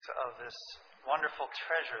of this wonderful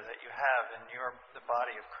treasure that you have in the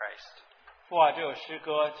body of Christ. 父啊，这首诗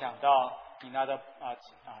歌讲到你那的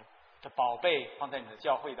的宝贝放在你的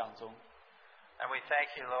教会当中。And we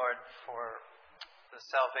thank you, Lord, for the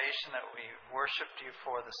salvation that we worshiped you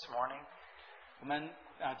for this morning. 我们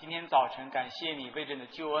今天早晨感谢你为着你的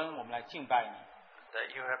救恩，我们来敬拜你。That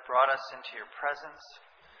you have brought us into your presence.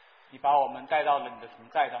 你把我们带到了你的同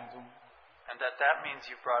在当中。And that means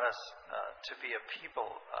you brought us to be a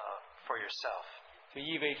people for yourself. 就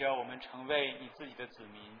意味着我们成为你自己的子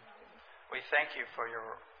民。We thank you for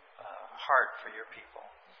your heart for your people.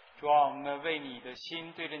 主啊，我们为你的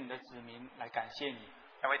心对着你的子民来感谢你。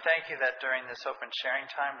And we thank you that during this open sharing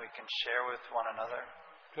time we can share with one another.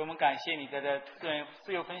 主，我们感谢你在这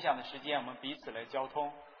自由分享的时间，我们彼此来交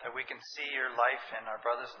通。That we can see your life in our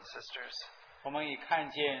brothers and sisters. 我们也看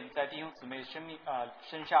见在弟兄姊妹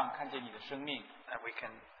身上看见你的生命。And we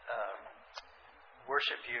can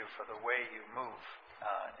worship you for the way you move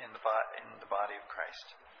in the body of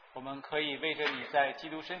Christ. 我们可以为着你在基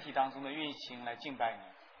督身体当中的运行来敬拜你。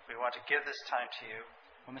We want to give this time to you.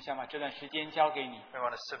 我们想把这段时间交给你。We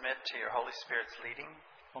want to submit to your Holy Spirit's leading.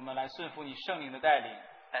 我们来顺服你圣灵的带领。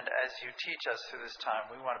And as you teach us through this time,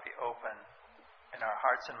 we want to be open in our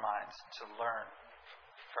hearts and minds to learn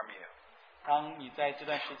from you. 当你在这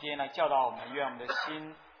段时间来教导我们，愿我们的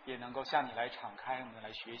心也能够向你来敞开，我们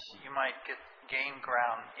来学习。You might gain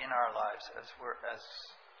ground in our lives as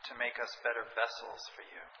to make us better vessels for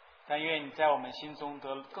you. 但愿你在我们心中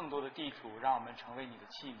得更多的地土，让我们成为你的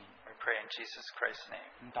器皿。We pray in Jesus Christ's name.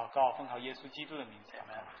 我们祷告，奉靠耶稣基督的名字。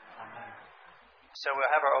Amen. Amen. So we'll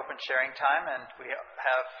have our open sharing time, and we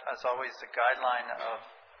have, as always, the guideline of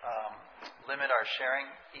limit our sharing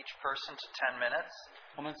each person to 10 minutes.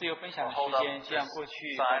 我们自由分享的 Hold 时 up 间，就像过去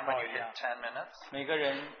this 报 sign 告 when you 一 hit 样， 10 minutes. 每个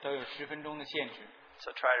人都有10分钟的限制。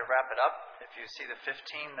So try to wrap it up. If you see the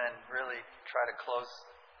 15, then really try to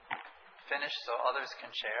finish so others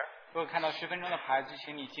can share. 如果看到10分钟的牌子，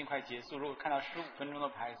请你尽快结束；如果看到15分钟的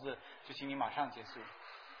牌子，就请你马上结束。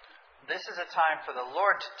This is a time for the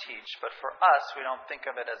Lord to teach, but for us, we don't think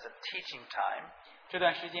of it as a teaching time. 这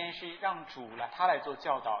段时间是让主他来做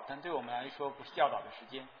教导，但对我们来说不是教导的时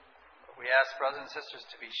间。We ask brothers and sisters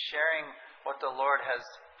to be sharing what the Lord has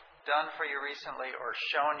done for you recently or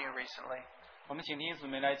shown you recently. 我们请弟兄姊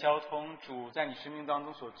妹来交通主在你生命当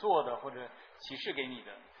中所做的或者启示给你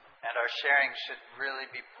的。And our sharing should really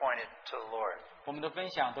be pointed to the Lord. 我们的分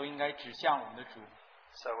享都应该指向我们的主。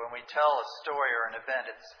So when we tell a story or an event,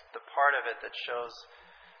 it's the part of it that shows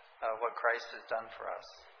what Christ has done for us.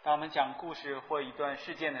 当我们讲故事或一段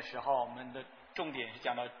事件的时候，我们的重点是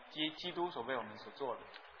讲到基督所为我们所做的。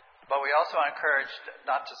But we also are encouraged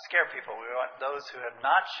not to scare people. We want those who have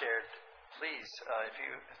not shared, please,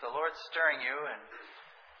 if the Lord's stirring you and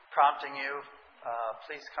prompting you,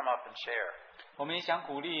 please come up and share. 我们也想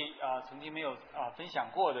鼓励曾经没有分享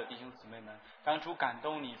过的弟兄姊妹们，当主感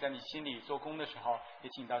动你在你心里做工的时候，也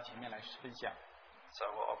请到前面来分享。So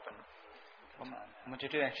we'll open. 我们这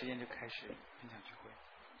段时间就开始分享聚会。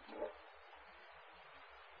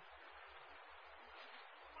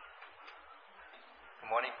Good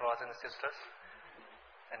morning, brothers and sisters.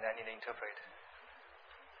 And I need to interpret.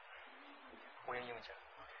 我用英文讲。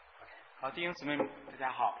好，弟兄姊妹们，大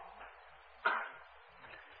家好。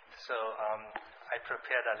So I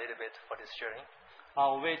prepared a little bit for this sharing.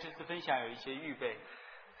 我为这次分享有一些预备。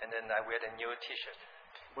And then I wear a new T-shirt.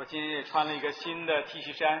 我今天也穿了一个新的 T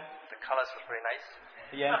恤衫。The colors are very nice.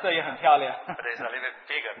 颜色也很漂亮。But it's a little bit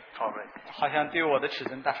bigger, probably. 好像对我的尺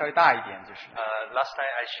寸稍微大一点，就是。Last time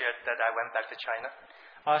I shared that I went back to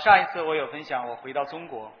China. 上一次我有分享我回到中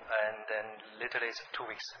国。And then literally it's 2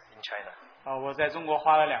 weeks in China. 我在中国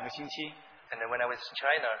花了2个星期。And then when I was in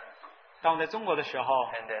China. 当我在中国的时候。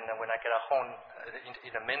And then when I get home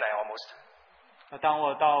in the midnight almost. 当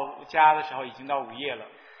我到家的时候，已经到午夜了。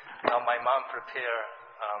Now my mom prepared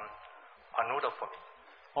a noodle for me.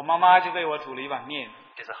 我妈妈就为我煮了一碗面。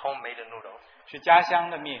It's a homemade noodle. 是家乡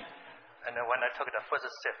的面。And then when I took the first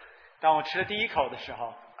sip. 当我吃了第一口的时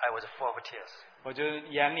候。I was full of tears. 我就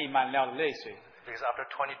眼里满了泪水。Because after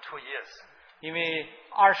 22 years. 因为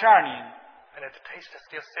22年。And the taste is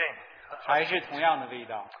still same. 还是同样的味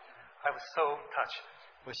道。I was so touched.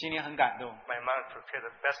 我心里很感动。My mom prepared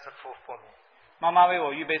the best food for me. 妈妈为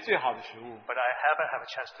我预备最好的食物。But I haven't had a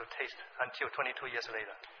chance to taste until 22 years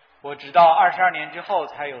later. 我直到22年之后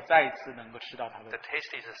才有再一次能够吃到它的。The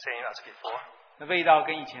taste is the same as before. 那味道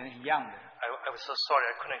跟以前是一样的。I was so sorry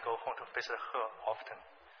I couldn't go home to visit her often.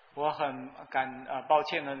 我很抱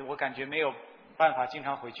歉呢，我感觉没有办法经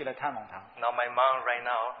常回去来探望她。Now my mom right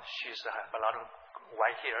now, she's have a lot of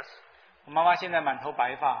white hairs. 我妈妈现在满头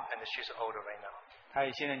白发。And she's older right now. 他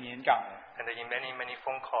也现在年长了。 And in many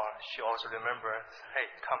phone calls, she also remembers, hey,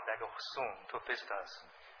 come back soon to visit us.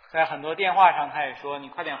 在很多电话上，他也说：“你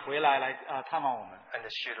快点回来探望我们。” And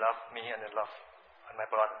she loved me and loved my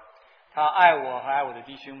brother. 他爱我和爱我的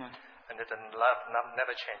弟兄们， And the love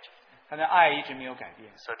never changed. 他的爱一直没有改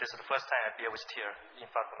变。 So this is the first time I bear with tears in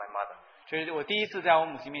front of my mother. 这是我第一次在我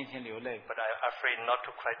母亲面前流泪。 But I'm afraid not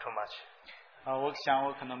to cry too much 我想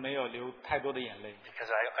我可能没有流太多的眼泪，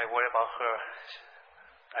 because I worry about her.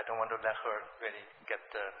 I don't want to let her really get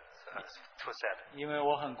too sad. 因为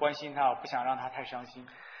我很关心她，我不想让她太伤心。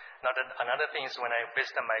 Now, another thing is when I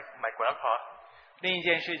visited my grandpa 另一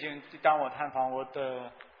件事情，当我探访我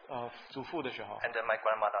的祖父的时候， and then my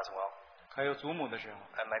grandmother as well. 还有祖母的时候，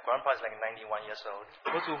 And my grandpa is like 91 years old.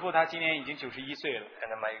 我祖父他今年已经91岁了，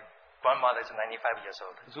 And then my grandmother is 95 years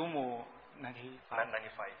old. 祖母95.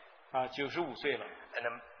 95岁了， And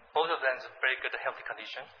then both of them is very good healthy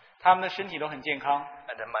condition. 他们的身体都很健康。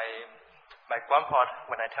 And then my grandpa,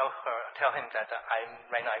 when I tell him that I'm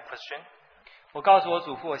right now a Christian, 我告诉我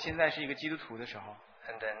祖父我现在是一个基督徒的时候，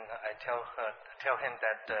 and then I tell him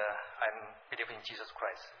that I'm believing in Jesus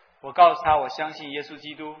Christ. 我告诉他我相信耶稣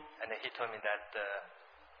基督， And then he told me that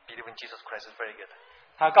believing in Jesus Christ is very good.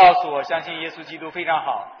 他告诉我相信耶稣基督非常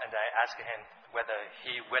好。 And I asked him whether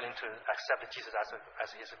he willing to accept Jesus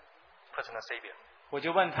as his personal savior. 我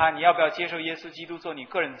就问他你要不要接受耶稣基督做你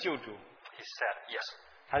个人的救主？ He said yes.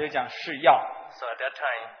 他就讲是要。 So at that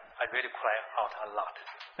time, I really cried out a lot.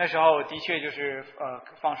 那时候的确就是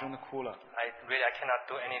放声的哭了。 I cannot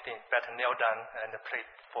do anything but kneel down and pray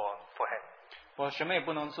for him. 我什么也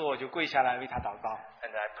不能做，我就跪下来为他祷告。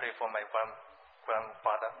 And I pray for my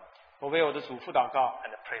grandfather 我为我的祖父祷告，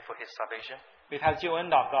 and pray for his salvation. 为他的救恩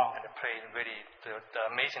祷告， And pray really the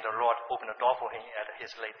amazing the Lord opened the door for him at his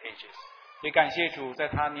late ages. 也感谢主在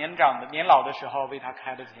他年老的时候为他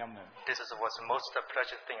开了这条门。 This was the most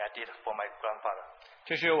precious thing I did for my grandfather.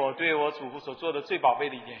 这是我对我祖父所做的最宝贝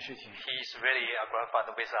的一件事情。 He is really a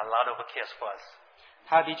grandfather with a lot of cares for us.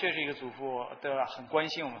 他的确是一个祖父很关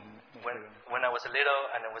心我们每个人。 When I was little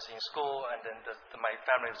and I was in school and then my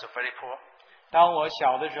family was very poor. 当我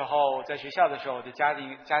小的时候，在学校的时候，我的家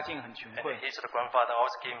境很穷 And 困。 his grandfather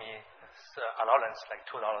always gave me allowance like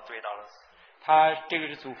 $2, $3. 他这个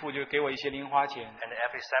是祖父就给我一些零花钱， And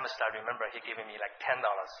every semester I remember he giving me like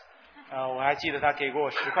 $10. 我还记得他给过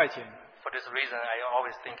我10块钱。 For this reason, I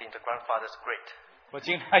always thinking the grandfather is great. 我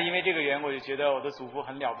经常因为这个缘故，我就觉得我的祖父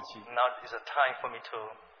很了不起。 Now is a time for me to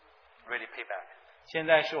really pay back 现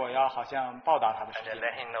在是我要好像报答他的 and 时 then 间，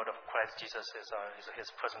 let him know that Christ Jesus is his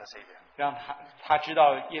personal savior. 让他知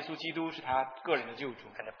道耶稣基督是他个人的救主。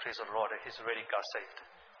 And praise the Lord, he's really got saved.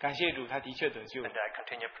 感谢主，他的确得救。 And I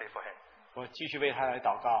continue to pray for him. 我继续为他来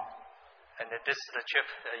祷告。 And this is the trip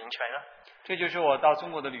in China. 这就是我到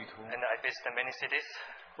中国的旅途。 And I visited many cities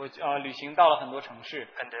我旅行到了很多城市，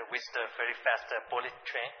 and with the very fast bullet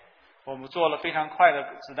train. 我们坐了非常快的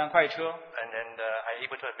子弹快车， And then I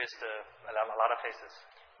able to visit a lot of places.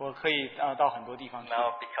 我可以到很多地方去。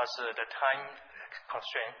 Now because the time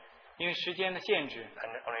constraint 因为时间的限制，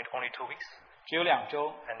 and only 2 weeks. 只有2周，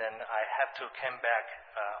 And then I have to come back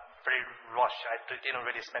very rushed. I didn't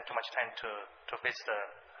really spend too much time to visit the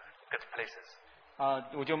good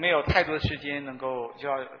places. 我就没有太多的时间就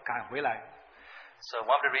要赶回来。 So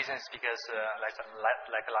one of the reasons because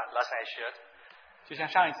like last time I shared, 就像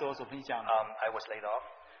上一次我所分享的， I was laid off.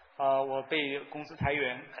 我被公司裁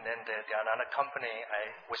员， And then the another company,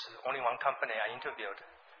 was only one company I interviewed.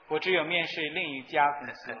 我只有面试另一家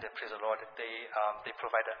公司。 And praise the Lord, they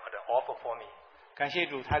provided the offer for me. 感谢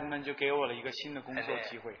主，他们就给我了一个新的工 And 作 they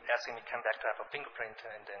机会， asking me come back to have a fingerprint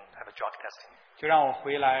and then have a drug testing. 就让我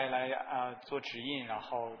回来做指印，然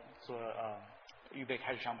后做预备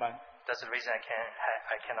开始上班。 That's the reason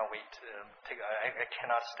I cannot wait. I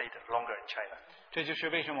cannot stay longer in China. 这就是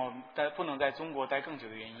为什么我不能在中国待更久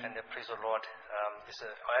的原因。 And praise the Lord,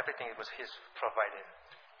 everything was His provided.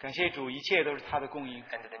 感谢主，一切都是他的供应。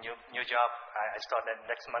 And the new job, I start that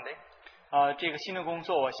next Monday. 这个新的工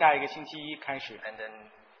作我下一个星期一开始。 And then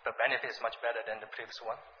the benefit is much better than the previous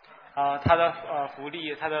one. 他的福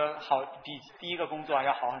利，他的比第一个工作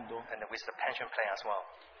要好很多。 And with the pension plan as well.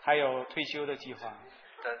 还有退休的计划。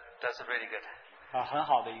 That's really good. 很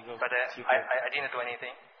好的一个 But 机会。 I didn't do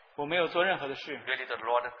anything. 我没有做任何的事。 Really, the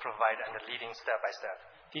Lord provided and leading step by step.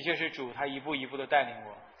 的确是主，他一步一步的带领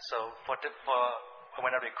我。 So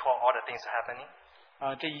when I recall all the things happening,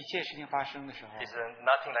 这一切事情发生的时候， it's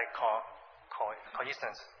nothing like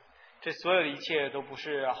coincidence. 这所有的一切都不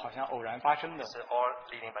是好像偶然发生的， It's all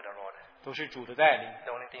leading by the Lord. 都是主的带领。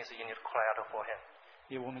 The only thing is you need to cry out for Him.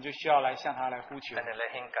 我们就需要来向他来呼求， and then let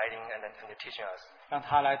Him guiding and then teaching us. 让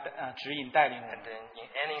他来指引带领我 And 们， then in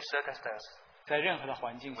any circumstance, 在任何的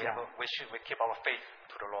环境 we 下， keep our faith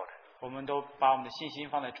to the Lord. 我们都把我们的信心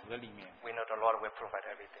放在主的里面。 We know the Lord will provide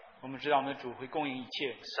everything. 我们知道我们的主会供应一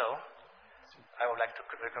切， So, I would like to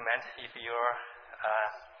recommend if you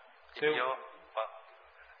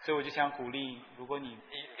所以我就想鼓励，如果你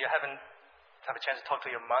haven't have a chance to talk to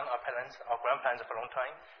your mom or parents or grandparents for a long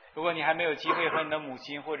time, 如果你还没有机会和你的母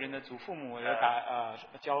亲或者你的祖父母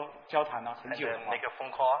交谈呢很 and 久的 then 话， make a phone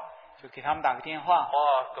call, 就给他们打个电话，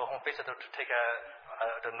 or go home visit to take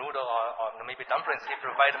the noodle or maybe dumplings He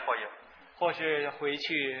provided for you. 或是回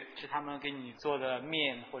去吃他们给你做的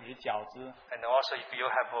面或者是饺子。 And also, if you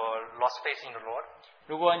have lost faith in the Lord,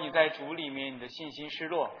 如果你在主里面你的信心失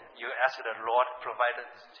落， you ask the Lord provide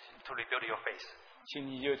to rebuild your faith.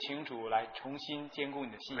 你就请主来重新兼顾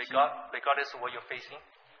你的信心。 Regardless of what you're facing,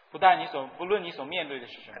 不论你所面对的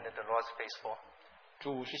是什么 and，the Lord is faithful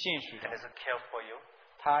主是信实 and 的， is care for you,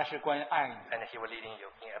 他是关于爱你， and He will leading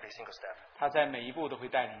you in every single step. 他在每一步都会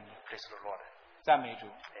带领你。 Praise the Lord. 赞美主，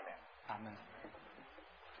 Amen. 阿门。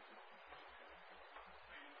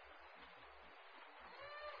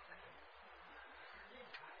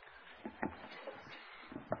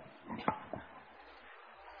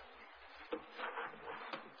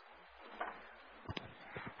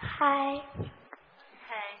Hi.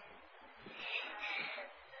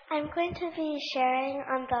 I'm going to be sharing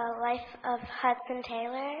on the life of Hudson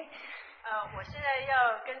Taylor. 我现在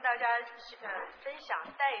要跟大家分享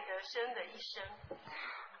戴德生的一生。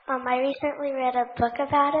I recently read a book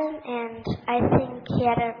about him, and I think he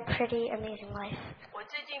had a pretty amazing life. 我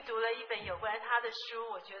最近读了一本有关他的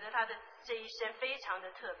书，我觉得他的这一生非常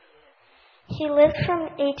的特别。 He lived from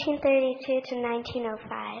 1832 to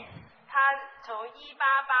 1905. 他从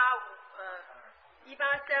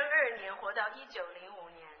1832年活到1905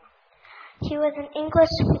年。 He was an English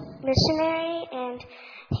missionary, and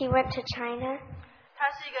he went to China. 他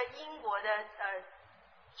是一个英国的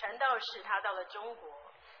传道士，他到了中国。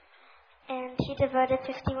 And he devoted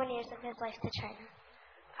 51 years of his life to China.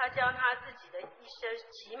 他将他自己的一生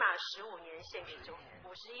起码15年献给中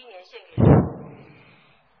国，51年献给中国。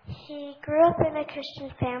 He grew up in a Christian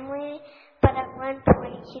family, but at one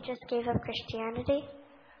point he just gave up Christianity.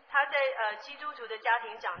 他在基督徒的家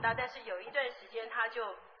庭长大，但是有一段时间他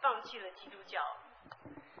就放弃了基督教。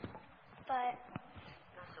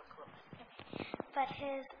 But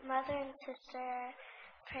his mother and sister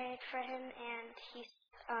prayed for him, and he,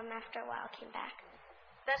 after a while, came back.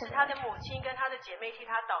 但是他的母亲跟他的姐妹替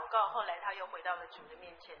他祷告，后来他又回到了主的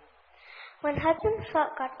面前。 When Hudson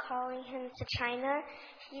felt God calling him to China,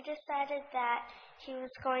 he decided that he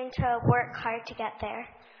was going to work hard to get there.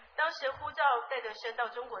 当时呼召戴德生到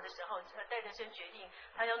中国的时候，戴德生决定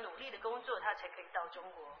他要努力的工作，他才可以到中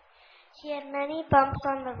国。 He had many bumps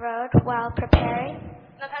on the road while preparing.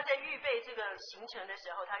 那他在预备这个行程的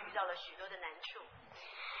时候，他遇到了许多的难处。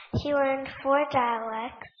 He learned 4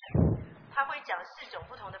 dialects: 他会讲4种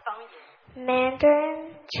不同的方言，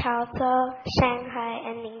 Mandarin, Chaozhou, Shanghai,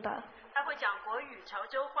 and Ningbo. 他会讲国语、潮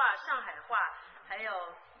州话、上海话，还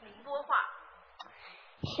有宁波话。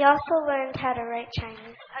 He also learned how to write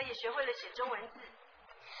Chinese. 他也学会了写中文字。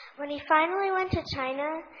 When he finally went to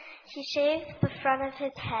China, he shaved the front of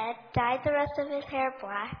his head, dyed the rest of his hair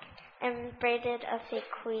black, and braided a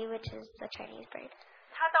fake kui, which is the Chinese braid.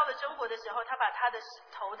 他到了中国的时候，他把他的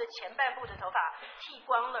头的前半部的头发剃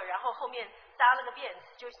光了，然后后面扎了个辫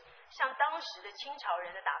子，就像当时的清朝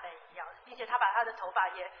人的打扮一样，并且他把他的头发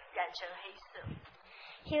也染成黑色。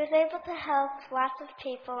 He was able to help lots of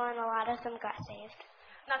people, and a lot of them got saved.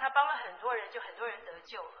 那他帮了很多人，就很多人得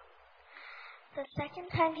救了。 The second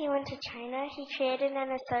time he went to China, he created an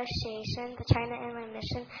association, the China Inland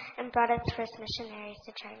Mission, and brought its first missionaries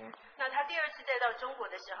to China. 那他第二次再到中国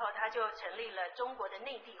的时候，他就成立了中国的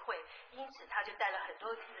内地会，因此他就带了很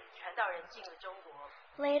多传道人进了中国。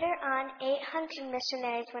 Later on, 800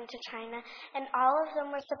 missionaries went to China, and all of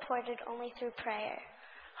them were supported only through prayer.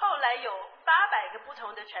 后来有800个不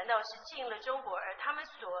同的传道士进了中国，而他们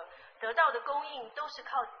所得到的供应都是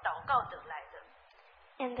靠祷告得来的。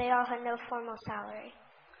 And they all had no formal salary.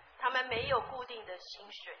 他们没有固定的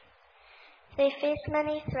薪水。 They faced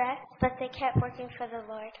many threats, but they kept working for the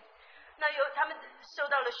Lord. 那他们受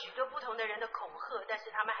到了许多不同的人的恐吓，但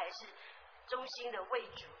是他们还是忠心的为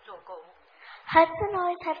主做工。 Hudson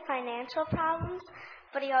always had financial problems,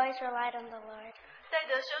 but he always relied on the Lord. 戴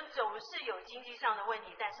德生总是有经济上的问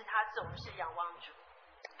题，但是他总是仰望主。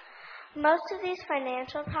 Most of these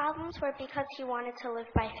financial problems were because he wanted to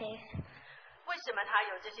live by faith. 为什么他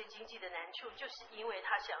有这些经济的难处？就是因为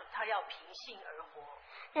他要凭信而活。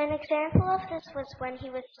An example of this was when he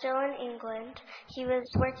was still in England. He was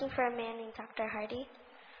working for a man named Dr. Hardy.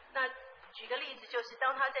 那举个例子，就是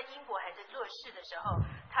当他在英国还在做事的时候，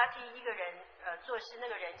他替一个人做事，那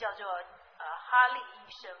个人叫做哈利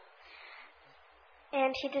医生。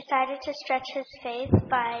And he decided to stretch his faith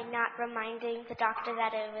by not reminding the doctor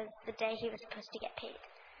that it was the day he was supposed to get paid.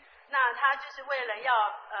 那他就是为了要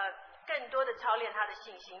更多的操练他的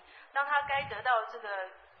信心。当他该得到这个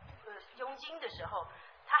佣金的时候，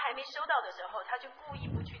他还没收到的时候，他就故意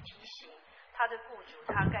不去提醒他的雇主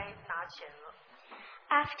他该拿钱了。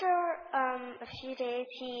After a few days,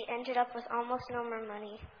 he ended up with almost no more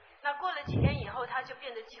money. 那过了几天以后，他就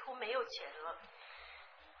变得几乎没有钱了。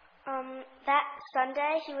That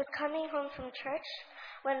Sunday, he was coming home from church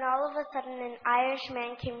when all of a sudden an Irish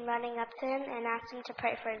man came running up to him and asked him to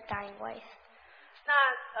pray for his dying wife. 那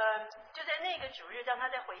就在那个主日，当他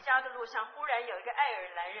在回家的路上，忽然有一个爱尔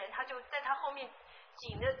兰人，他就在他后面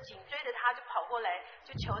紧追着他，就跑过来，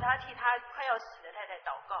就求他替他快要死的太太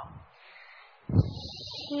祷告。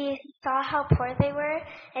He saw how poor they were,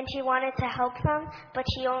 and he wanted to help them, but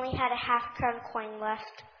he only had a half-crown coin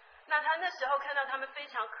left. 那他那时候看到他们非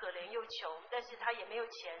常可怜又穷，但是他也没有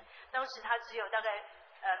钱，当时他只有大概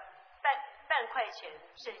半块钱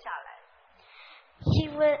剩下来。He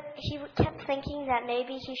kept thinking that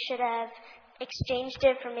maybe he should have exchanged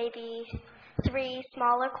it for maybe 3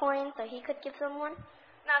 smaller coins so he could give them one.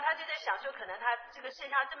 那他就在想说，可能他这个剩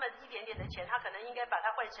下这么一点点的钱，他可能应该把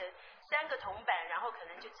它换成3个铜板，然后可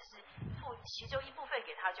能就只是付其中一部分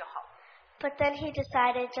给他就好。But then he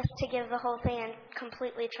decided just to give the whole thing and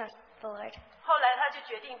completely trust the Lord. 后来他就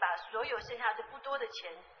决定把所有剩下的不多的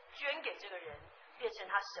钱捐给这个人，变成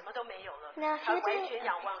他什么都没有了，他完全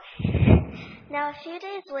仰望主。Now a few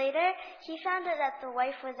days later, he found out that the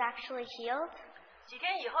wife was actually healed. 几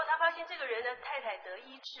天以后，他发现这个人的太太得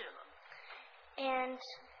医治了。And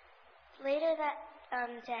later that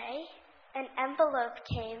day, an envelope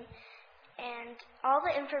came, and all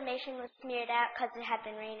the information was smeared out because it had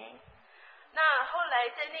been raining. 那后来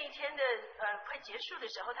在那一天的快结束的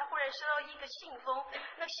时候，他忽然收到一个信封，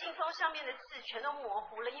那信封上面的字全都模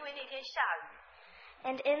糊了，因为那天下雨。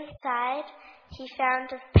And inside, he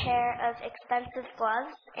found a pair of expensive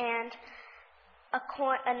gloves and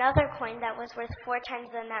another coin that was worth 4 times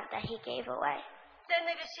the amount that he gave away. 在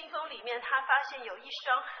那个信封里面，他发现有一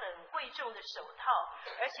双很贵重的手套，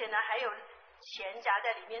而且呢还有钱夹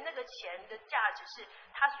在里面，那个钱的价值是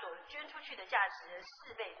他所捐出去的价值的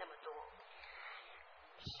4倍那么多。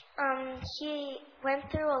He went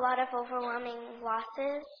through a lot of overwhelming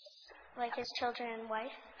losses, like his children and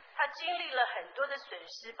wife. 他经历了很多的损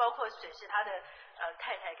失，包括损失他的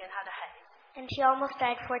太太跟他的孩子。And he almost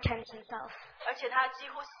died 4 times himself. 而且他几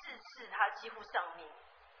乎4次，他几乎丧命。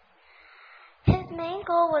His main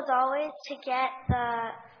goal was always to get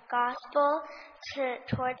the gospel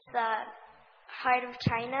towards the heart of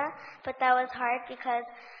China, but that was hard because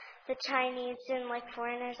the Chinese didn't like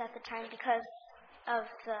foreigners at the time because of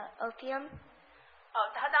the opium.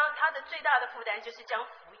 他的最大的负担就是将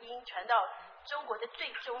福音传到中国的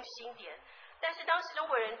最中心点。但是当时中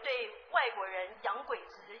国人对外国人洋鬼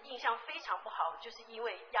子的印象非常不好，就是因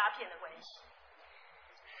为鸦片的关系。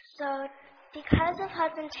So, because of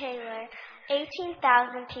Hudson Taylor,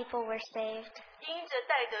 18,000 people were saved. 因着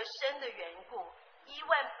戴德生的缘故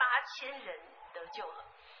，18000人得救了。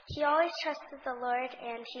He always trusted the Lord,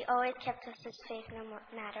 and he always kept us his faith no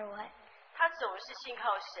matter what. 他总是信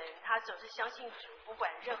靠神，他总是相信主，不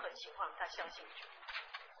管任何情况，他相信主。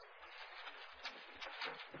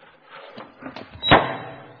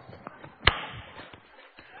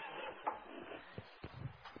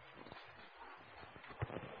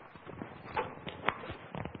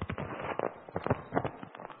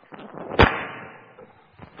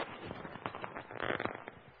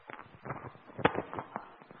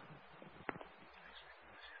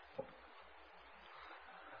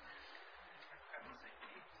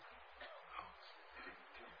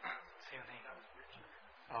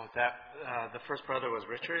The first brother was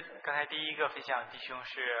Richard. 刚才第一个分享弟兄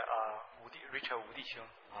是Richard 吴弟兄。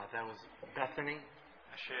That was Bethany.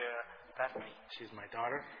 是 Bethany. She's my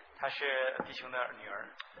daughter. 她是弟兄的女儿。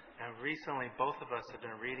And recently, both of us have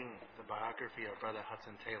been reading the biography of Brother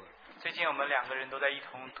Hudson Taylor. 最近我们2个人都在一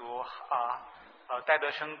同读戴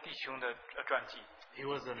德生弟兄的传记。He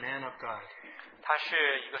was a man of God. 他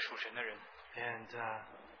是一个属神的人。And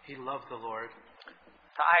he loved the Lord.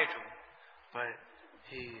 他爱主。But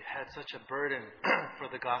he had such a burden for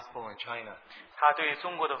the gospel in China. 他对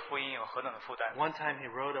中国的福音有何等的负担。 One time he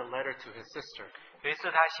wrote a letter to his sister. 有一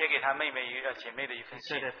次他写给他姐妹的一 He 封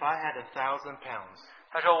said, 信， if I had 1,000 pounds,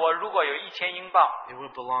 他说我如果有1000英镑， it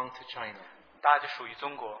would belong to China. 大家就属于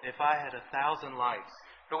中国； If I had 1,000 lives,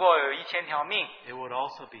 如果有1000条命， it would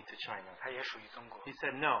also be to China. 它也属于中国。 He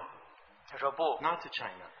said, no, 他说不， not to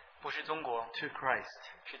China, 不是中国， to Christ.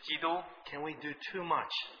 是基督。 Can we do too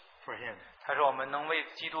much for him? 他说我们能为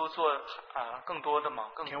基督做更多的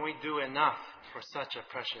吗？ Can we do enough for such a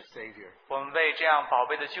precious Savior? 我们为这样宝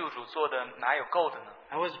贝的救主做的哪有够的呢？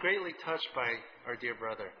 I was greatly touched by our dear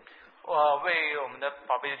brother. 我为我们的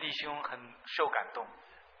宝贝的弟兄很受感动。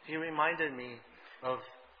 He reminded me of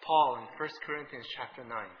Paul in 1 Corinthians chapter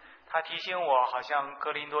 9. 他提醒我，好像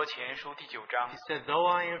哥林多前书第9章 He，said, though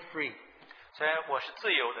I am free, 虽然我是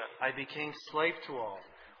自由的， I became slave to all.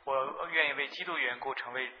 我愿意为基督缘故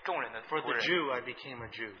成为众人的 For 仆 the 人。 Jew, I became a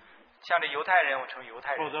Jew. 向着犹太人，我成为犹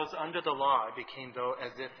太 For 人； those under the law, I became though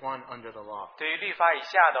as if one under the law. 对于律法以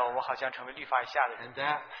下的，我好像成为律法以下的人； And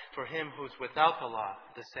that for him who's without the law,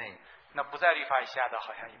 the same. 那不在律法以下的，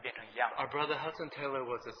好像也变成一样。 Our brother Hudson Taylor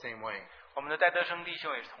was the same way. 我们的戴德生弟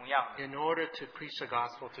兄也是同样的， In order to preach the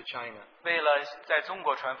gospel to China, 为了在中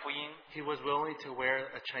国传福音， he was willing to wear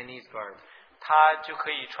a Chinese garb 他就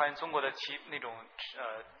可以穿中国的那种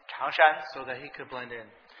长衫， so that he could blend in.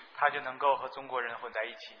 他就能够和中国人混在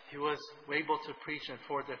一起， He was able to preach in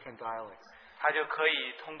 4 different dialects. 他就可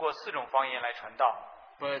以通过4种方言来传道。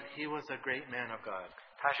 But he was a great man of God.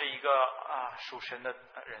 他是一个属神的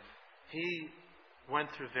人， He went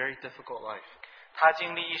through very difficult life. 他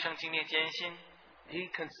一生经历艰辛，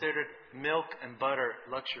 He considered milk and butter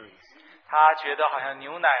luxuries. 他觉得好像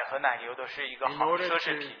牛奶和奶油都是一个 In 好 order 奢 to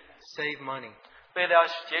侈品， save money, 为了要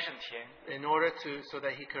节省钱， in order to so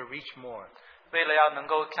that he could reach more. 为了要能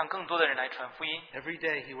够向更多的人来传福音， Every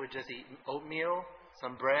day he would just eat oatmeal,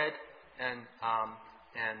 some bread, and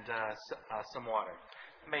some water.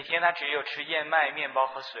 每天他只有吃燕麦、面包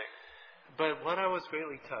和水。 But what I was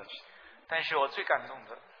greatly touched, 但是我最感动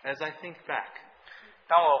的， as I think back,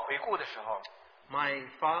 当我回顾的时候，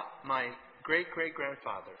 my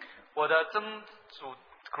great-great-grandfather, 我的曾祖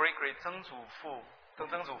曾祖父、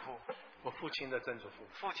曾祖父、我父亲的曾祖父,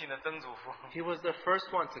 父亲的曾祖父， he was the first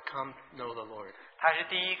one to come know the Lord. 他是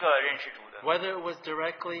第一个认识主的， Whether it was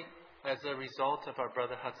directly as a result of our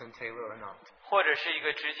brother Hudson Taylor or not. 或者是一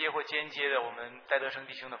个直接或间接的我们戴德生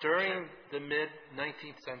弟兄的服侍。 During the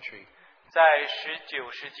mid-19th century, 在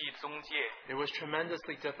19世纪中叶， it was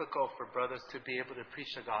tremendously difficult for brothers to be able to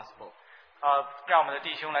preach the gospel. 让我们的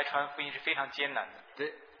弟兄来传福音是非常艰难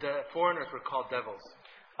的。 The foreigners were called devils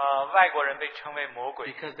外国人被称为魔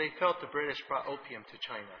鬼， because they felt the British brought opium to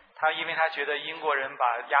China. 因为他觉得英国人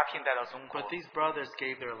把鸦片带到中国 But，these brothers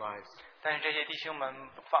gave their lives 但是这些弟兄们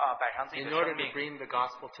摆上自己 in 的 order 生 to 命， bring the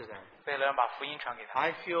gospel to them. 为了把福音传给他。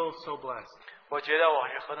 I feel so blessed 我觉得我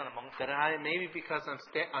是何等的蒙福 that。maybe because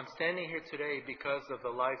I'm standing here today because of the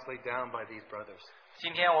lives laid down by these brothers.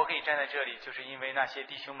 今天我可以站在这里，就是因为那些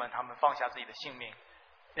弟兄们他们放下自己的性命。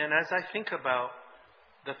 And as I think about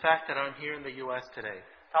the fact that I'm here in the U.S. today,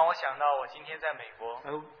 当我想到我今天在美国，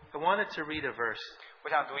 I wanted to read a verse. 我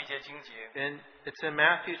想读一节经节， And it's in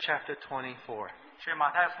Matthew chapter 24. 是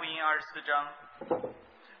马太福音24章。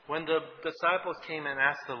 When the disciples came and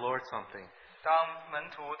asked the Lord something, 当门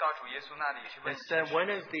徒到主耶稣那里去 they 问 said, when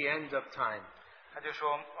is the end of time? 他就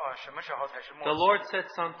说，什么时候才是 The 末期？ Lord said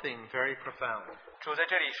something very profound. 主在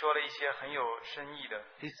这里说了一些很有深意的。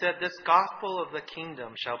 He said, this gospel of the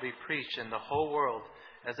kingdom shall be preached in the whole world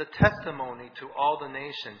as a testimony to all the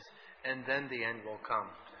nations, and then the end will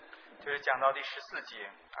come. 就是讲到第14节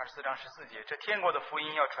，24章14节，这天国的福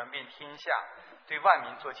音要传遍天下，对万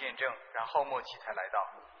民做见证，然后末期才来到。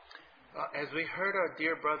 As we heard our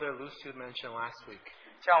dear brother Lucio mention last week,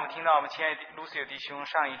 像我们听到我们亲爱的路西有弟兄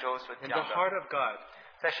上一周所 in the 讲的， heart of God,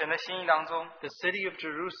 在神的心意当中， the city of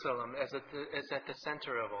Jerusalem is at the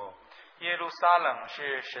center of all. 耶路撒冷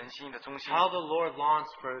是神心意的中心。 How the Lord longs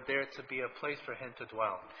for there to be a place for him to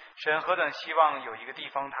dwell, 神何等希望有一个地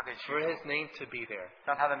方他可以 for 去， his name to be there.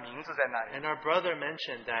 让他的名字在那里。 And our brother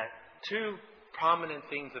mentioned that 2 prominent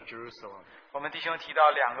things of Jerusalem. 我们弟兄提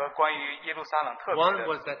到2个关于耶路撒冷特别 One 的，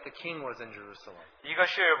 was that the king was in Jerusalem, 一个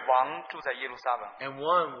是王住在耶路撒冷， and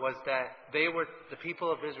one was that they were the people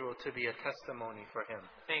of Israel to be a testimony for him.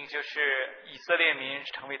 另一个就是以色列民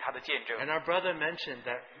成为他的见证。 And our brother mentioned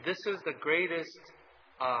that this is the greatest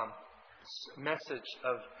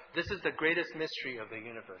this is the greatest mystery of the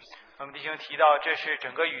universe. 我们弟兄提到，这是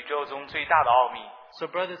整个宇宙中最大的奥秘。 So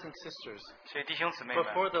brothers and sisters, 所以弟兄姊妹们，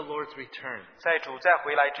 before the Lord's return, 在主再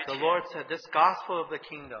回来之 the 前， Lord said this gospel of the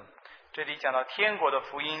kingdom 这里讲到天国的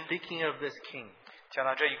福音， speaking of this king, 讲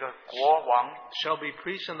到这一个国王 shall be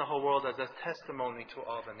preached in the whole world as a testimony to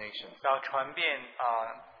all the nations. 要传遍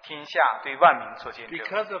天下，对万民所见证。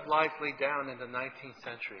 Because of life laid down in the 19th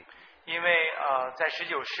century, 因为在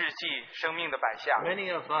19世纪生命的摆下，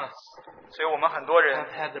 many of us 所以我们很多 have 人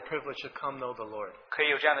had the privilege to come know the Lord. 可以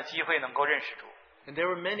有这样的机会能够认识主。 And there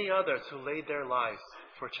were many others who laid their lives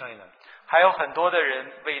for China. 还有很多的人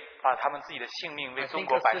把他们自己的性命 I 为中 think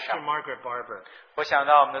国 of 摆 Sister 上。 Margaret Barber 我想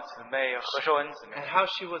到我们的姊妹何寿恩姊妹， and how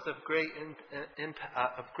she was of great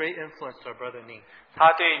influence to our brother Nee.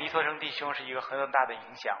 她对尼托生弟兄是一个很大的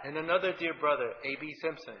影响。 And another dear brother, A.B.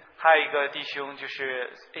 Simpson. 还有一个弟兄就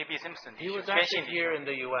是 A.B. Simpson 弟 He 兄， was 天 actually 信弟 here 兄， in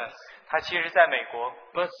the U.S. 他其实在美国，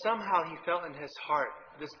 But somehow he felt in his heart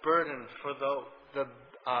this burden for the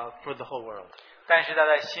whole world. 但是他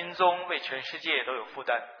在心中为全世界都有负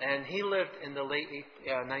担。 And he lived in the late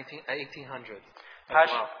 1800s. 他 as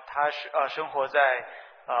是 well. 生活在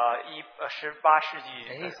18世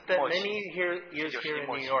And he 纪 spent 末 many 期， years 19世 here 纪 in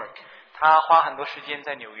末 New 期。 York 他花很多时间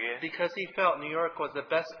在纽约， because he felt New York was the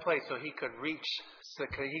best place so he could preach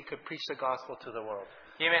the gospel to the world.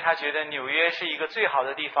 因为他觉得纽约是一个最好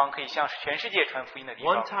的地方，可以向全世界传福音的地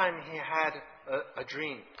One 方。 time he had a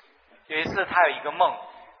dream, 有一次他有一个梦，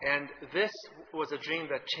 and this was a dream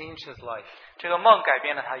that changed his life. 这个梦改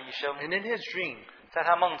变了他一生。 And in his dream, 在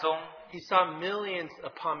他梦中， he saw millions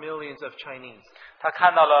upon millions of Chinese, 他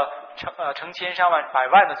看到了成千上万、百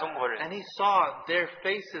万的中国人， and he saw their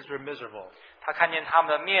faces were miserable. 他看见他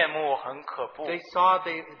们的面目很可怖， They saw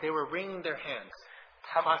they were wringing their hands,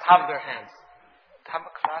 他们 clasping their hands.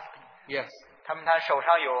 Yes, 他手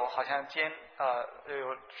上有好像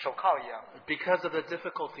有手铐一样， because of the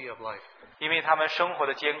difficulty of life. 因为他们生活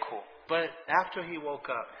的艰苦。 But after he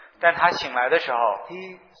woke up, 但他醒来的时候，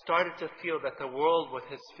 he started to feel that the world was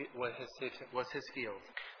his field.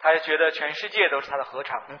 他就觉得全世界都是他的禾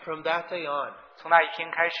场。 And from that day on, 从那一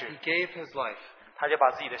天开始 he，gave his life 他就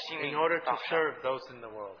把自己的性 in 命 order to 放上， serve those in the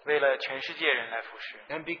world. 为了全世界人来服侍。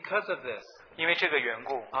 And because of this, 因为这个缘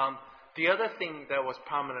故， the other thing that was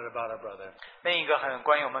prominent about our brother, 另一个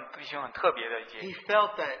关于我们弟兄很特别的一件 he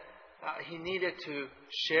felt that he needed to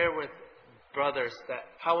share with brothers that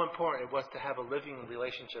how important it was to have a living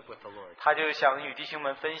relationship with the Lord. 他就想与弟兄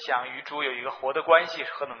们分享与主有一个活的关系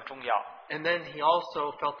是何等的重要。 And then he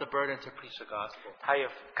also felt the burden to preach the gospel. 他也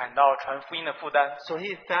感到传福音的负担， So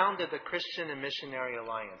he founded the Christian and Missionary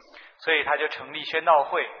Alliance. 所以他就成立宣道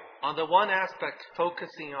会。 On the one aspect,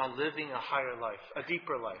 focusing on living a higher life, a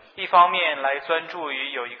deeper life. 一方面来专注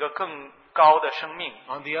于有一个更高的生命，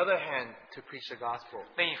 On the other hand, to preach the gospel.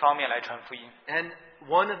 另一方面来传福音。 And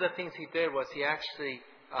one of the things he did was he actually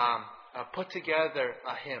put together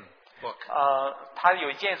a hymn book. 他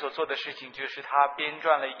有一件所做的事情，就是他编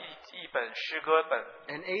撰了一本诗歌本。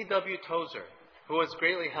 And A.W. Tozer, who was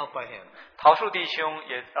greatly helped by him, 陶树弟兄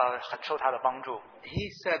也很受他的帮助。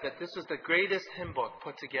 he said that this was the greatest hymn book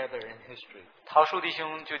put together in history. 陶树弟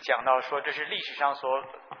兄就讲到说，这是历史上所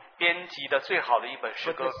编辑的最好的一本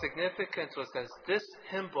诗 But 歌 the。significance was that this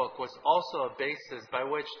hymn book was also a basis by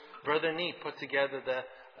which Brother Nee put together the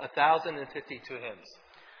 1,052 hymns.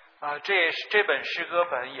 这本诗歌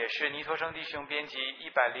本也是尼托生弟兄编辑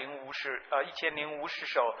1050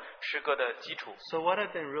首诗歌的基础。 So what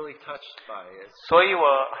I've been really touched by is 所以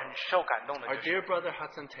我很受感动的 our 就是 dear brother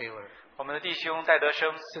Hudson Taylor, 我们的弟兄戴德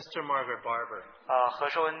生、 Sister Margaret Barber, 何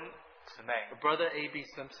寿恩姊妹、 Brother A.B.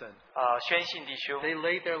 Simpson. 宣信弟兄， They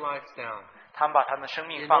laid their lives down 他们把他们的生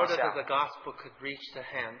命 in 放 order 下 that，the gospel could reach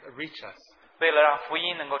us. 为了让福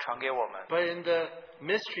音能够传给我们。 But in the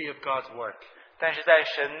mystery of God's work, 但是在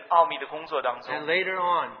神奥秘的工作当 and 中， later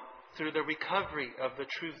on through the recovery of the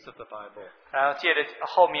truths of the Bible, 然后借着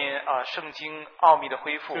后面圣经奥秘的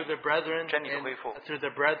恢复， through the brethren, 真理的恢复。 through the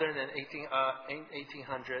brethren in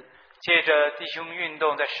 1800, 借着弟兄运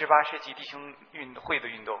动，在18世纪弟兄会的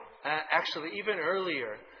运动， actually even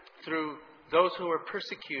earlier through those who were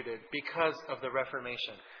persecuted because of the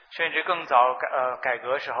Reformation. 甚至更早改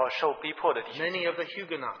革时候受逼迫的弟兄， Many of the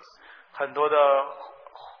Huguenots 很多的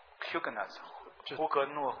Huguenots 胡格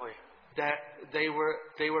诺会， that they were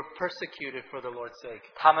persecuted for the Lord's sake.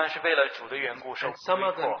 他们是为了主的缘故受 And 逼 some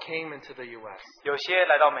of them 迫， came into the U.S. 有些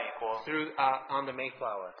来到美国， through on the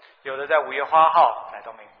Mayflower. 有的在5月花号来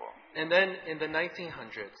到美国， And then in the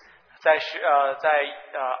 1900s, 在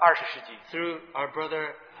20世纪， through our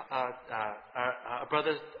brother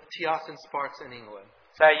T. Austin Sparks in England,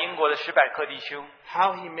 在英国的史百克弟兄，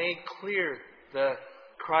 how he made clear the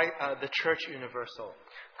Church Universal.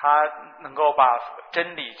 他能够把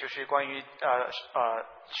真理，就是关于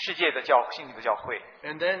世界的性的教会，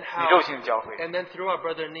 And then 宇 how, 宙性的教会， and then through our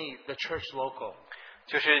brother Nee, the Church Local.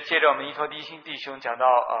 就是借着我们依托弟兄讲到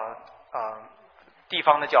地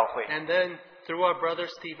方的教会， and then through our brother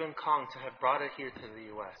Stephen Kong to have brought it here to the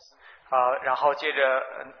U.S. 然后接着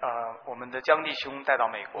我们的江弟兄带到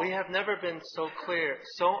美国。 We have never been so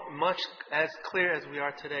much as clear as we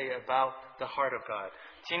are today about the heart of God.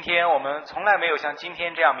 今天我们从来没有像今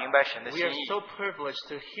天这样明白神的 We 心 are 意。 so privileged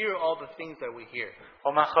to hear all the things that we hear.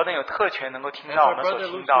 我们何等有特权能够听 As 到我 our 们所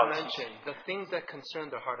brother 听到 Lucio 的信息。 mentioned, the things that concern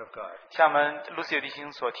the heart of God. 像我们路西欧弟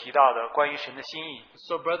兄所提到的关于神的心意，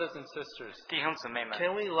 So brothers and sisters, 弟兄姊妹们，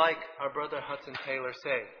 can we, like our brother Hudson Taylor,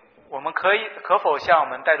 say, 我们可否像我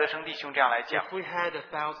们戴德生弟兄这样来讲？ if we had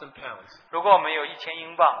 1,000 pounds, 如果我们有1000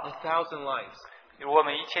英镑， 1,000 lives, 如果我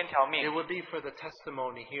们1000条 it 命， would be for the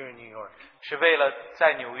testimony here in New York, 是为了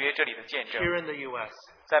在纽约这里的见证， here in the U.S.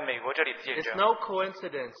 在美国这里的见 It's 证。 no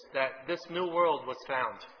coincidence that this new world was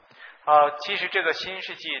found 其实这个新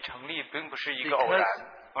世纪成立并不是一个偶 because 然，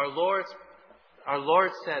 our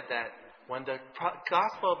Lord said that when the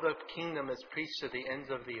gospel of the kingdom is preached to the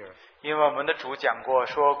ends of the earth, 因为我们的主讲过，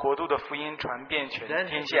说国度的福音传遍全 then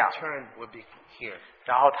天 his 下， return would be here.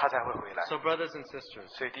 然后他才会回来。 So brothers and sisters,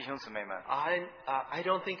 所以弟兄姊妹们， I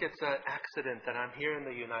don't think it's an accident that I'm here in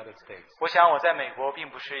the United States. 我想我在美国并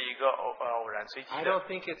不是一个偶然随机 I 的。 don't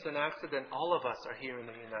think it's an accident all of us are here in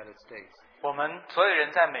the United States. 我们所有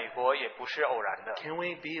人在美国也不是偶然的。 Can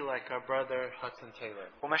we be like our brother Hudson Taylor?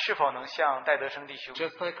 我们是否能像戴德生弟兄，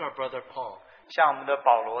 Just like our brother Paul, 像我们的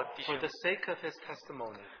保罗弟 for 兄， the sake of his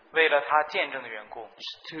testimony, 为了他见证的缘故，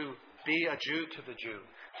 to be a Jew to the Jew,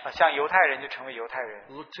 像犹太人就成为犹太人，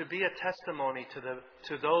 to be a testimony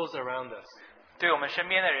to those around us, 对我们身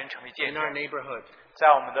边的人成为见 in our 证， neighborhood, 在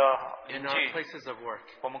我们的 in 邻 our 居、 places of work,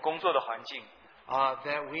 我们工作的环境，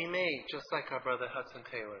 that we may, just like our brother Hudson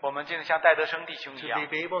Taylor, 我们就能像戴德生弟兄一 to 样，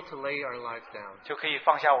 be able to lay our lives down. 就可以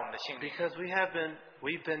放下我们的性命， Because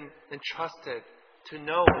we've been entrusted to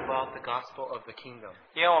know about the gospel of the kingdom.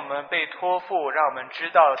 因为我们被托付，让我们知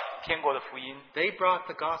道天国的福音。 They brought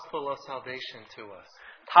the gospel of salvation to us.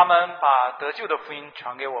 他们把得救的福音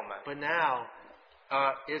传给我们， But now,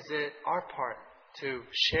 is it our part to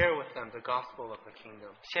share with them the gospel of the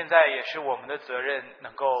kingdom? 现在也是我们的责任，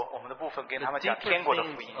能够我们的部分给 The 他们讲 deeper 天国的福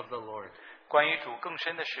things 音， of the Lord, 关于主更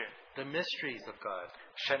深的事， the mysteries of God.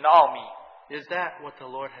 神的奥秘， Is that what the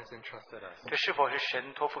Lord has entrusted us? 这是否是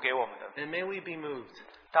神托付给我们的？ And may we be moved.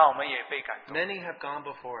 但我们也被感动， Many have gone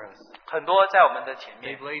before us. 很多在我们的前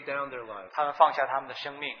They've 面， laid down their lives. 他们放下他们的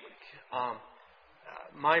生命。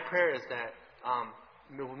 My prayer is that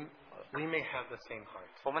we may have the same heart.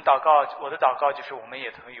 我的祷告就是我们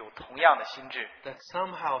也有同样的心智， That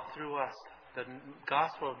somehow through us, the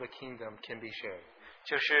gospel of the kingdom can be shared.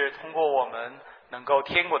 就是通过我们能够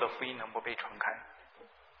天国的福音能够被传开。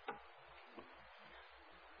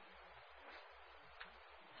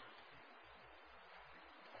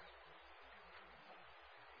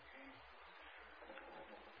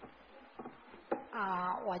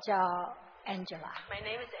我叫 Angela。 My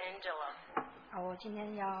name is Angela. 我今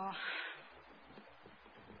天要，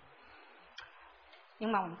因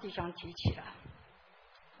为我们弟兄提起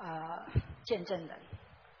了，见证人，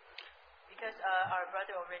 Because our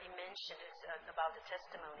brother already mentioned about the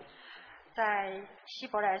testimony. 在希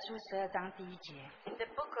伯来书12章第1节 In the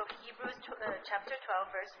book of Hebrews, chapter 12,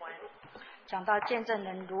 verse 1, 讲到见证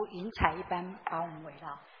人如云彩一般把我们围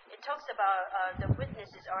绕。 it talks about the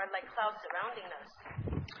witnesses are like clouds surrounding us.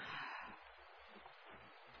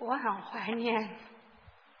 我很怀念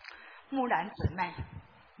木兰姊妹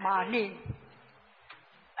玛丽，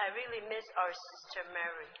 I really miss our sister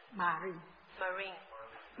Mary, 玛丽，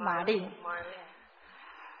 Marlene.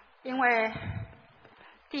 因为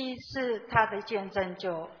第一次她的见证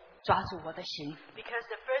就抓住我的心。 Because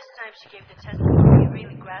the first time she gave the testimony, it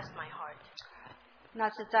really grasped my heart. 那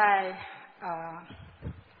是在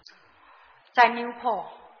Newport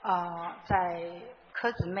在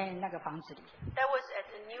柯姊妹那个房子里。 That was at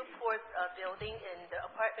the Newport building in the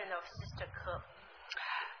apartment of Sister Ke.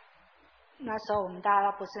 那时候我们大家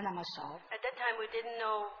都不是那么熟。 At that time, we didn't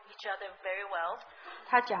know each other very well.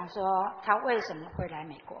 她讲说她为什么会来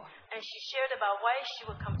美国。 And she shared about why she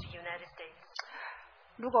would come to the United States.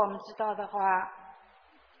 如果我们知道的话，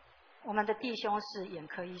我们的弟兄是眼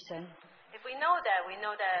科医生， If we know that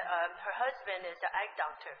her husband is an eye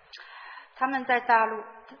doctor. 他们在大陆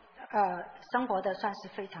生活的算是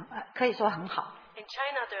非常可以说很好。 In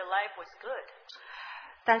China, their life was good.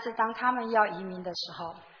 但是当他们要移民的时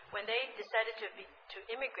候， When they decided to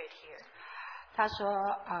immigrate here, 他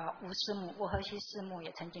说吴和西师母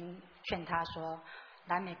也曾经劝他说，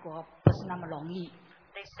来美国不是那么容易。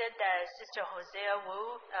They said that Sister Hosea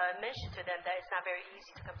Wu mentioned to them that it's not very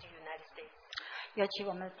easy to come to the United States. 尤其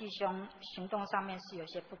我们的弟兄行动上面是有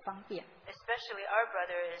些不方便。 Especially our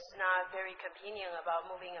brother is not very convenient about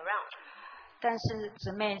moving around. 但是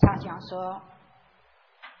姊妹她讲说，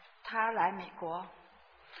她来美国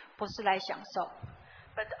不是来享受，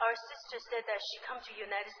 But our sister said that she come to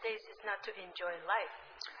United States is not to enjoy life.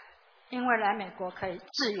 因为来美国可以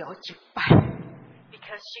自由敬拜。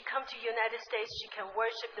 Because she come to United States, she can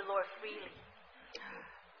worship the Lord freely.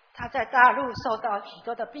 她在大陆受到许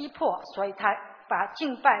多的逼迫，所以她把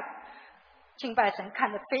敬拜神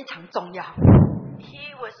看得非常重要。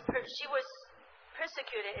 She was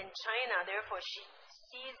persecuted in China, therefore she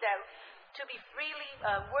sees that to be freely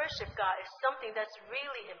worship God is something that's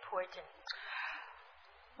really important.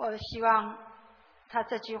 我希望她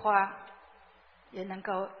这句话也能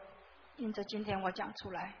够因着今天我讲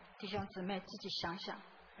出来，弟兄姊妹自己想想，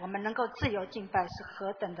我们能够自由敬拜是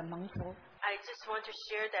何等的蒙福。 I just want to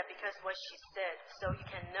share that because what she said, so you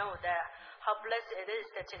can know that how blessed it is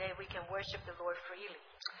that today we can worship the Lord freely.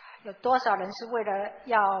 有多少人是为了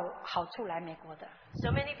要好处来美国的？ So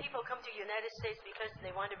many people come to United States because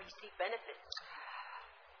they want to receive benefits.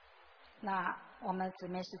 那我们姊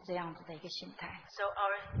妹是这样子的一个心态， So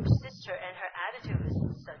our sister and her attitude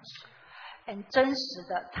is such. 很真实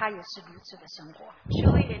的，她也是如此的生活。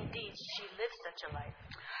 Truly indeed, she lives such a life.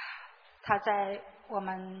 她在我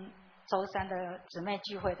们周三的姊妹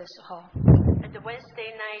聚会的时候 At the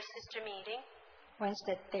Wednesday night sister meeting,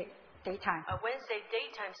 ，Wednesday daytime， a Wednesday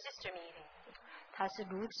daytime sister meeting, 她是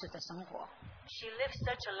如此的生活， she lives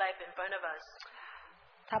such a life in front of us.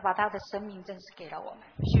 她把她的生命真是给了我们，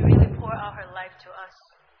 She really poured out her life to us.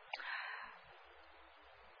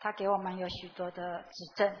 她给我们有许多的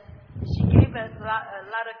指正， She gave us a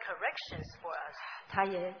lot of corrections for us. 她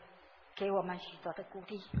也给我们许多的鼓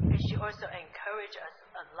励。 And she also encouraged us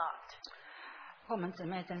a lot. 我们姊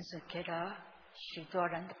妹真是给了许多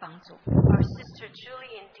人的帮助。 Our sister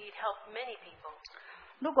truly indeed helped many people.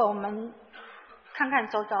 如果我们看看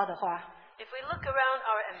周遭的话， If we look around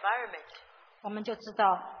our environment, 我们就知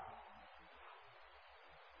道，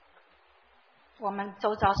我们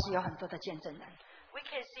周遭是有很多的见证人， we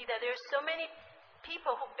can see that there are so many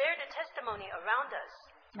people who bear the testimony around us.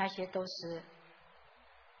 那些都是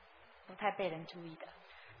不太被人注意的。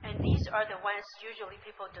 And these are the ones usually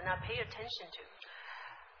people do not pay attention to.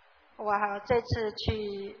 我这次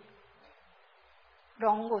去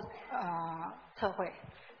龙武特会，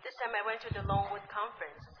 This time I went to the Longwood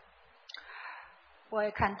Conference. 我也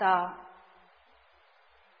看到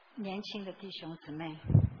年轻的弟兄姊妹，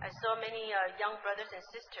 I saw many young brothers and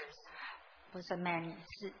sisters, 不是 many，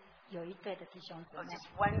 是有一对的弟兄姊 or 妹， just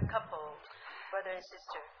one couple, brother and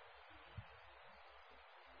sister.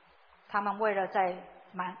 他们为了在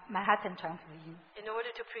曼哈顿传福音， In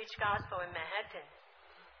order to preach gospel in Manhattan,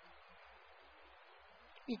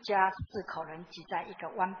 一家4口人挤在一个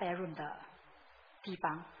one bedroom 的地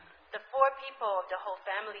方， the 4 people of the whole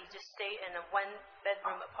family just stay in a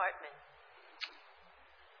 1-bedroom apartment.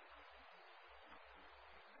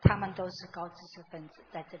 他们都是高知识分子，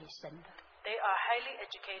在这里生的， They are highly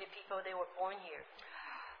educated people. They were born here.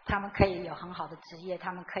 他们可以有很好的职业，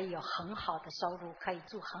他们可以有很好的收入，可以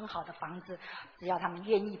住很好的房子，只要他们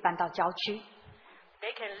愿意搬到郊区。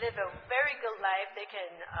 They can live a very good life. They can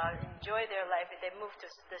enjoy their life if they move to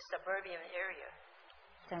the suburban area.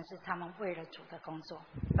 但是他们为了主的工作，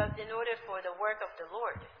 But in order for the work of the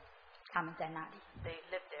Lord, 他们在那里。 they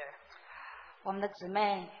live there. 我们的姊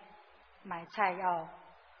妹买菜要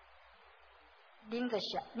拎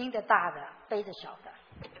着大的，背着小的。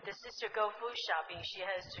 If the sister go food shopping, she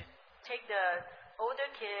has to take the older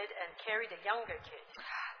kid and carry the younger kid.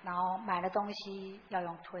 然后买了东西要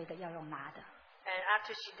用推的，要用拿的。 And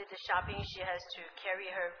after she did the shopping, she has to carry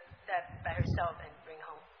that by herself and bring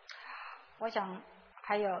home. 我想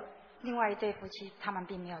还有另外一对夫妻，他们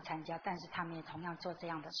并没有参加，但是他们也同样做这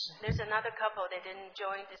样的事。 There's another couple. They didn't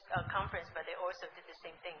join this conference, but they also did the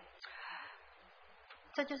same thing.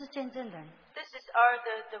 这就是见证人。 This is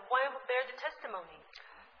the one who bear the testimony.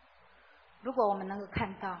 如果我们能够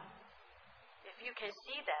看到， If you can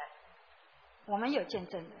see that, 我们有见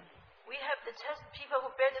证人， we have the people who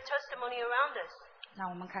bear the testimony around us. 那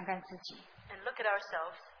我们看看自己， And look at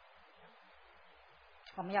ourselves.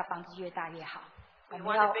 我们要房子越大越好，我 We 们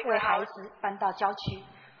want 要 a bigger 为孩 house. 子搬到郊区，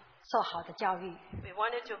受好的教育。 We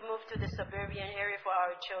wanted to move to the suburban area for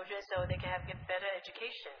our children so they can get better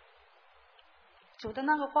education. 主的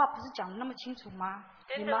那个话不是讲的那么清楚吗？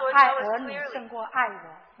 Didn't 你 the 们 Lord 爱 tell us 儿女 clearly? 胜过爱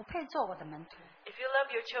我，不配做我的门徒。 If you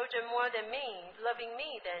love your children more than me, loving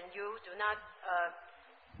me, then you do not,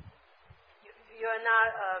 you're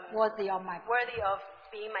not Worthy of my worthy of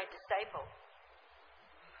being my disciple.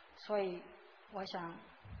 所以，我想，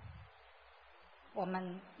我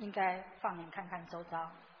们应该放眼看看周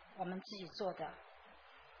遭，我们自己做的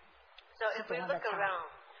So 是 if 怎 we 样的 look 差。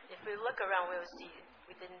 around, we'll see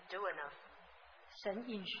we didn't do enough. 神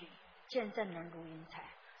应许见证人如云彩，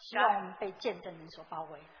希望我们被见证人所包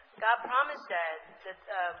围。 God promised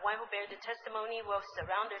that one who bears the testimony will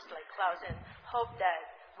surround us like clouds, and hope that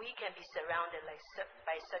we can be surrounded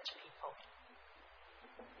by such people.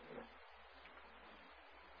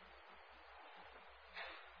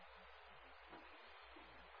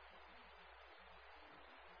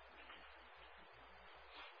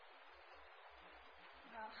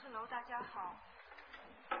 ，Hello， 大家好，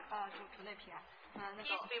主内平安。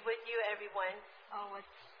Peace be with you, everyone.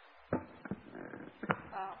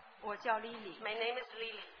 我叫 Lily。 My name is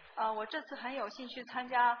Lily. 我这次很有兴趣参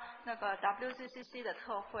加那个 WCCC 的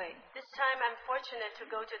特会。 This time I'm fortunate to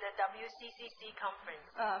go to the WCCC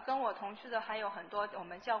conference. 跟我同去的还有很多我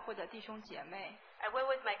们教会的弟兄姐妹。 I went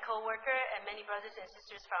with my co-worker and many brothers and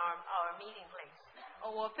sisters from our meeting place.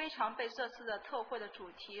 我非常被这次的特会的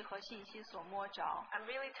主题和信息所摸着。 I'm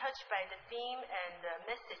really touched by the theme and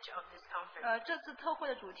the message of this conference. 这次特会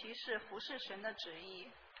的主题是服侍神的旨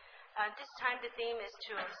意。 This time the theme is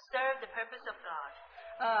to serve the purpose of God.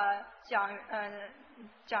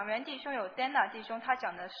 讲员弟兄有 Dana 弟兄，他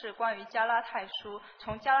讲的是关于加拉太书，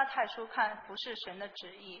从加拉太书看服侍神的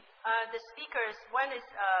旨意。 The speakers, one is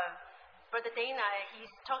Brother Dana. He's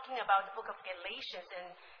talking about the book of Galatians,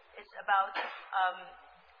 and it's about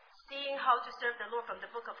seeing how to serve the Lord from the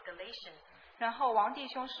book of Galatians. 然后王弟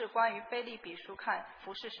兄是关于腓立比书看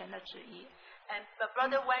服侍神的旨意。 And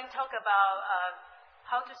Brother Wang talk about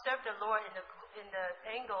how to serve the Lord in the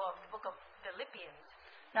angle of the book of Philippians.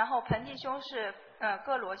 然后彭弟兄是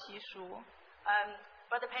哥罗西书。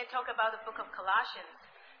 Brother Pan talk about the book of Colossians.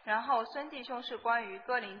 然后孙弟兄是关于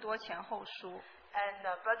哥林多前后书。 And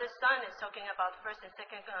Brother Sun is talking about first and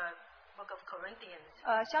second book of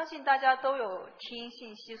Corinthians. 相信大家都有听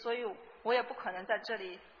信息，所以我也不可能在这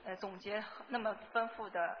里总结那么丰富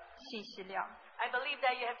的信息量。 I believe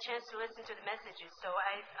that you have chance to listen to the messages, so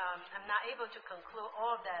I'm not able to conclude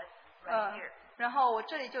all of that right here. 然后我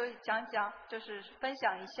这里就讲，就是分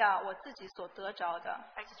享一下我自己所得着的。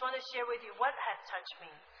 I just want to share with you what has touched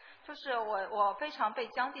me. 就是我非常被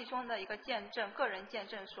江弟兄的一个见证，个人见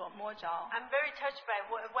证所摸着。 I'm very touched by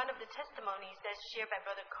one of the testimonies that's shared by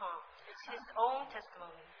Brother Kong. It's his own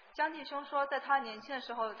testimony. 江弟兄说，在他年轻的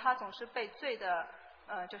时候，他总是被罪的，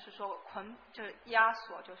就是说就是压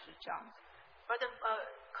缩，就是这样。 Brother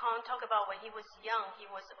Kong talked about when he was young, he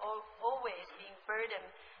was always being burdened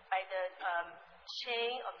by the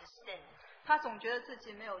chain of the sin. 他总觉得自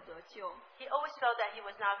己没有得救。 He always felt that he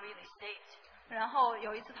was not really saved. 然后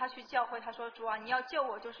有一次他去教会，他说：“主啊，你要救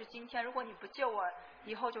我就是今天，如果你不救我，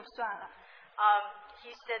以后就算了。”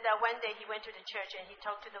 He said that one day he went to the church and he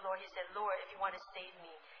talked to the Lord. He said, Lord, if you want to save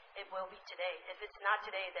me, it will be today. If it's not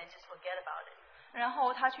today, then just forget about it. 然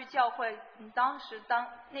后他去教会，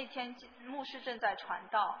那天牧师正在传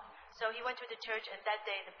道。 So he went to the church and that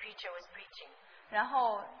day the preacher was preaching. 然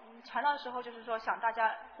后传道的时候就是说想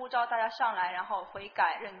呼召大家上来，然后悔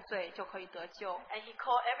改认罪就可以得救。 And he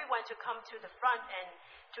called everyone to come to the front and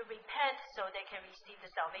to repent so they can receive the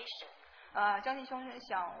salvation. 江弟兄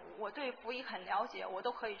想，我对福音很了解，我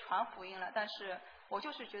都可以传福音了，但是我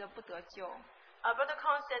就是觉得不得救。Brother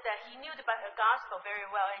Kong said that he knew the gospel very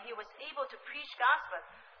well and he was able to preach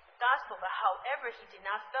gospel, but however he did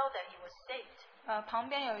not feel that he was saved. 旁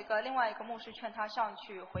边有另外一个牧师劝他上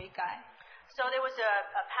去悔改。 So there was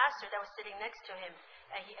a pastor that was sitting next to him,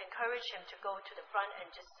 and he encouraged him to go to the front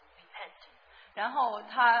and just repent. 然后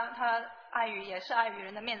他也是碍于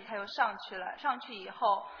人的面子，他又上去了。上去以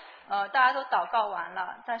后，大家都祷告完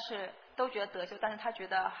了，但是都觉得得救，但是他觉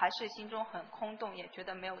得还是心中很空洞，也觉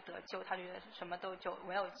得没有得救，他觉得什么都就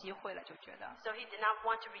没有机会了，就觉得。So he did not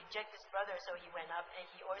want to reject his brother, so he went up and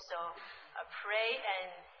he also prayed.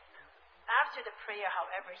 And after the prayer,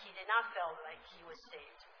 however, he did not feel like he was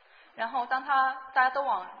saved. 然后当大家都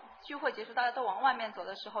聚会结束，大家都往外面走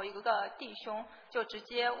的时候，一个弟兄就直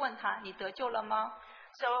接问他：“你得救了吗？”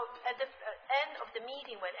 So at the end of the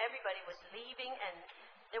meeting, when everybody was leaving, and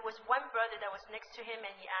there was one brother that was next to him,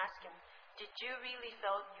 and he asked him, "Did you really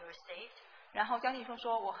feel you were saved?" 然后江弟兄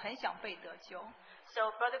说：“我很想被得救。” So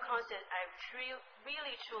Brother Kong said, "I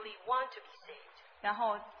really truly want to be saved." 然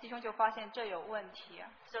后弟兄就发现这有问题。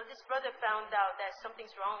 So this brother found out that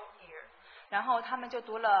something's wrong here. 然后他们就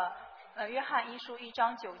读了约翰一书1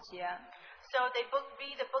章9节。So they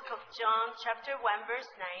read the book of John, chapter 1, verse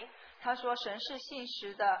 9. 他说：“神是信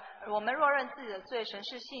实的，我们若认自己的罪，神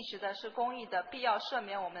是信实的，是公义的，必要赦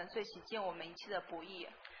免我们的罪，洗净我们一切的不义。”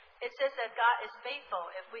 It says that God is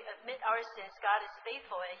faithful. If we admit our sins, God is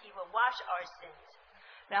faithful and He will wash our sins.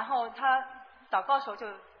 然后他祷告的时候就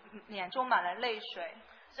眼中满了泪水，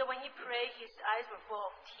 So when he prayed, his eyes were full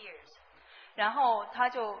of tears. 然后他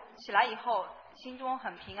就起来以后心中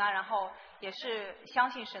很平安，然后也是相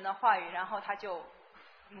信神的话语，然后他就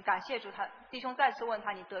感谢主。他弟兄再次问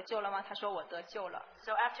他：“你得救了吗？”他说：“我得救了。”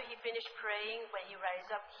 So after he finished praying, when he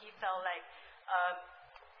rise up, he felt like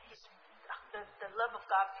the love of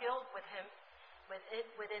God filled with him,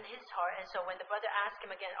 within his heart. And so when the brother asked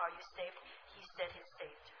him again, "Are you saved?" he said he's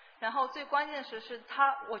saved. 然后最关键的是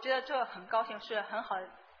他，我觉得这很高兴，是很好的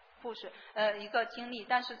故事，一个经历。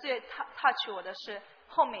但是最touch我的是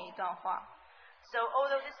后面一段话。So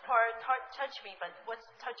although this part touched me, but what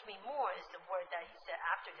touched me more is the word that he said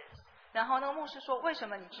after this. 然后那个牧师说：“为什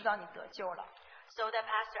么你知道你得救了？” So that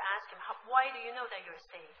pastor asked him, "Why do you know that you're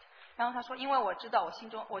saved?" 然后他说：“因为我知道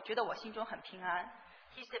我觉得我心中很平安。”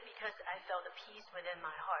 He said, "Because I felt a peace within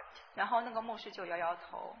my heart." 然后那个牧师就摇摇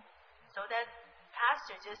头。So that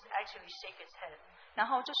pastor just actually shake his head. 然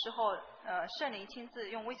后这时候，圣灵亲自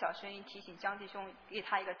用微小声音提醒江弟兄，给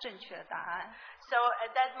他一个正确的答案。So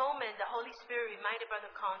at that moment, the Holy Spirit reminded Brother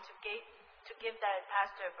Kong to give that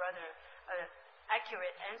pastor brother an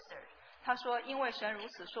accurate answer. 他说：“因为神如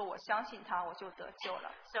此说，我相信他，我就得救了。”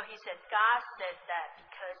 So he said, "God said that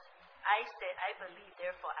because I said I believe,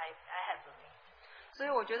 therefore I have believed." 所以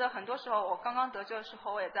我觉得很多时候，我刚刚得救的时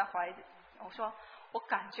候，我也在怀疑，我说我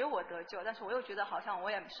感觉我得救，但是我又觉得好像我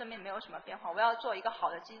也生命没有什么变化。我要做一个好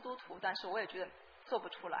的基督徒，但是我也觉得做不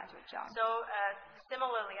出来，就这样。So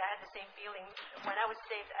similarly, I had the same feeling when I was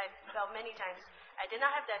saved. I felt many times I did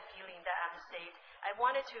not have that feeling that I'm saved. I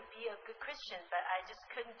wanted to be a good Christian, but I just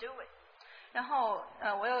couldn't do it. 然后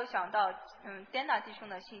我又想到Dana 弟兄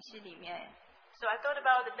的信息里面， So I thought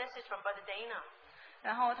about the message from Brother Dana.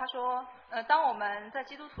 然后他说，当我们在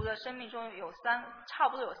基督徒的生命中差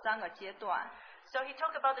不多有3个阶段。 So he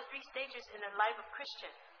talked about the 3 stages in the life of Christian.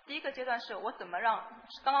 第一个阶段是我怎么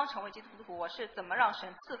刚刚成为基督徒，我是怎么让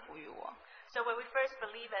神赐福于我。 So when we first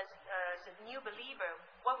believe as a new believer,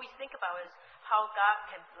 what we think about is how God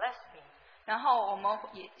can bless me. 然后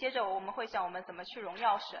接着我们会想我们怎么去荣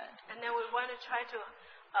耀神。 And then we want to try to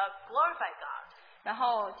glorify God. 然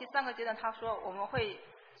后第3个阶段，他说我们会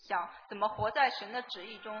想怎么活在神的旨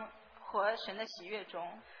意中和神的喜悦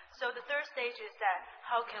中。 So the third stage is that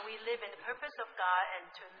how can we live in the purpose of God and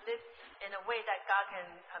to live in a way that God can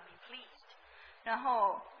be pleased. 然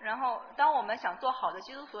后当我们想做好的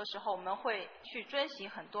基督徒的时候，我们会去遵行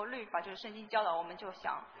很多律法，就是圣经教导我们就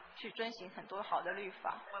想去遵行很多好的律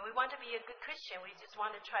法。 When we want to be a good Christian, we just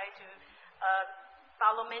want to try to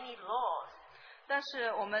follow many laws. 但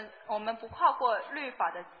是我们不跨过律法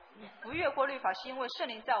的，不越过律法，是因为圣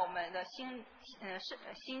灵在我们的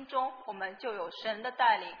心中，我们就有神的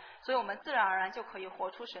带领，所以我们自然而然就可以活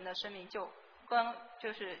出神的生命，就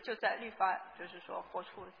在律法，就是说活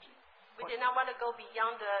出。We did not want to go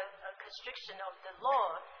beyond the constriction of the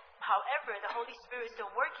law. However, the Holy Spirit is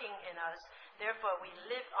still working in us. Therefore, we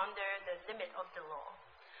live under the limit of the law.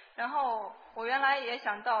 然后我原来也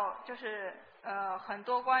想到，就是很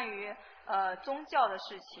多关于宗教的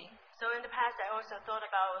事情。 So in the past, I also thought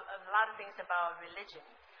about a lot of things about religion.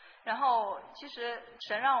 然后其实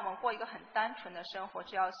神让我们过一个很单纯的生活，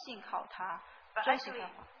只要信靠他， But 遵行 actually, 他。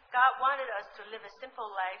 God wanted us to live a simple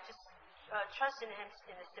life, just trust in Him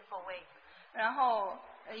in a simple way. 然后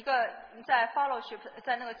一个在 fellowship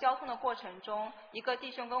在那个交通的过程中，一个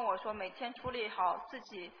弟兄跟我说，每天处理好自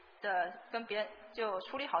己的跟别人，就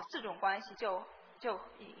处理好4种关系就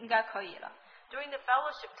应该可以了。 During the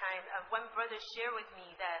fellowship time, one brother shared with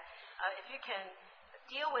me that if you can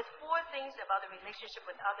deal with 4 things about the relationship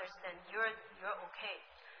with others, then you're okay.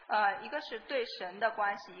 一个是对神的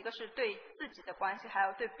关系，一个是对自己的关系，还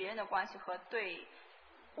有对别人的关系和对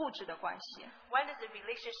物质的关系。 One is the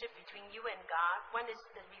relationship between you and God. One is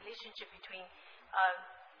the relationship between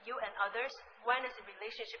you and others. One is the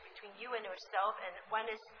relationship between you and yourself. And one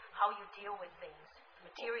is how you deal with things,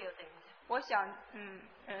 material things. 我想，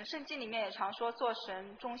圣经里面也常说做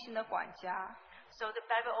神忠心的管家。 So the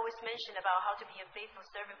Bible always mentioned about how to be a faithful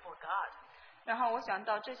servant for God. 然后我想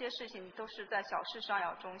到这些事情都是在小事上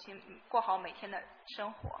要忠心，过好每天的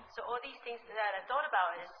生活。 So all these things that I thought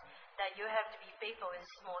about is that you have to be faithful in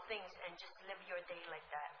small things and just live your day like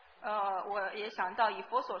that. 我也想到以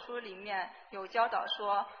弗所书里面有教导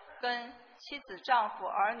说，跟妻子、丈夫、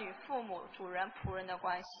儿女、父母、主人、仆人的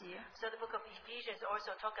关系。So the book of Ephesians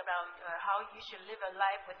also talk about how you should live a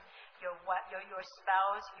life with your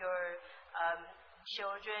spouse, your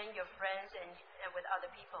children, your friends, and with other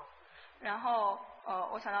people. 然后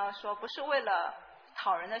我想到说，不是为了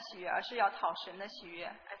讨人的喜悦，而是要讨神的喜悦。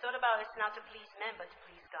I thought about it's not to please men, but to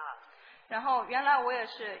please God. 然后原来我也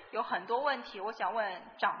是有很多问题，我想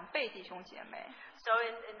问长辈弟兄姐妹。So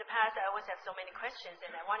in the past, I always have so many questions,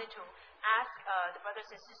 and I wanted to ask the brothers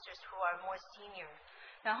and sisters who are more senior.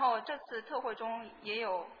 然后这次特会中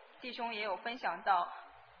弟兄也有分享到，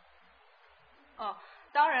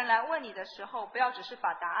当人来问你的时候，不要只是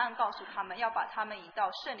把答案告诉他们，要把他们引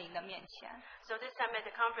到圣灵的面前。So this time at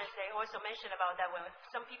the conference, they also mentioned about that when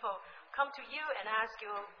some people come to you and ask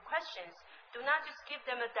you questions, do not just give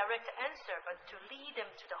them a direct answer, but to lead them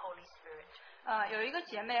to the Holy Spirit. 有一个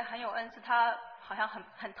姐妹很有恩赐，她好像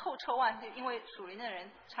很透彻万事，因为属灵的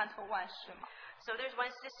人参透万事嘛。So there's one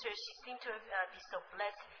sister, she seemed to be so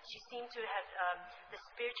blessed. She seemed to have the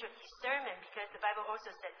spiritual discernment because the Bible also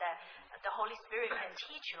said that the Holy Spirit can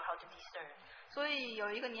teach you how to discern. 所以有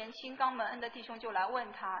一个年轻刚蒙恩的弟兄就来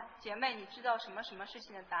问她，姐妹，你知道什么事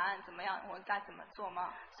情的答案怎么样？我该怎么做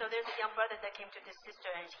吗？ So there's a young brother that came to this sister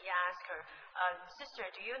and he asked her, Sister,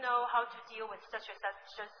 do you know how to deal with such a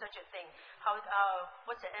thing?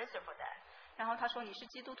 What's the answer for that? 然后她说，你是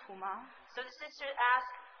基督徒吗？ So the sister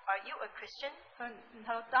asked, Are you a Christian?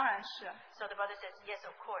 她说当然是。 So the brother says, Yes,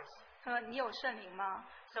 of course. 她说你有圣灵吗？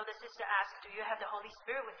 So the sister asked, Do you have the Holy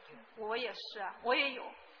Spirit with you? 我也是啊，我也有。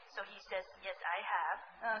 So he says, Yes, I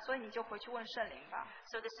have. 所以你就回去问圣灵吧。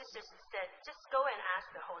 So the sister said, Just go and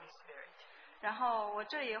ask the Holy Spirit. 然后我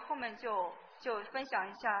这里后面就分享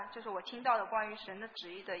一下，就是我听到的关于神的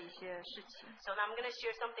旨意的一些事情。 So now I'm going to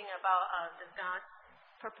share something about the God's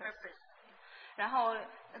purpose. 然后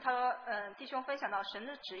他说，弟兄分享到神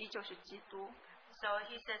的旨意就是基督。 So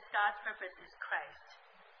he says God's purpose is Christ.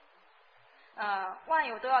 万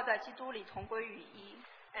有都要在基督里同归于一。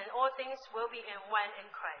 And all things will be in one in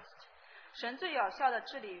Christ. 神最有效的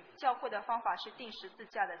治理教会的方法是钉十字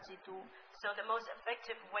架的基督。 So the most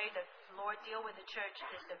effective way that the Lord deal with the church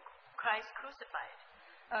is the Christ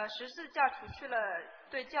crucified. 十字架除去了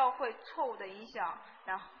对教会错误的影响，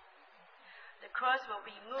然后 The cross will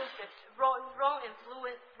remove the wrong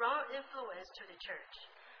influence to the church.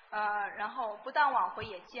 然后不但挽回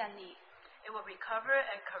也建立。 It will recover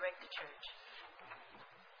and correct the church.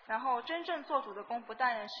 然后真正做主的工，不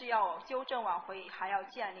但是要纠正挽回，还要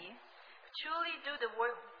建立。 Truly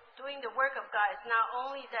doing the work of God is not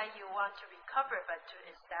only that you want to recover, but to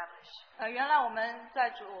establish. 原来我们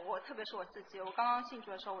在主，特别是我自己，我刚刚信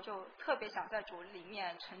主的时候，我就特别想在主里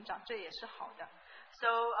面成长，这也是好的。 So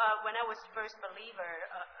when I was first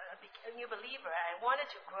a new believer, I wanted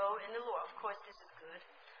to grow in the Lord. Of course, this is good.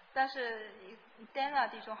 但是 Dana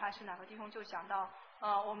弟兄还是哪个弟兄就讲到，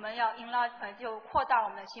我们要就扩大我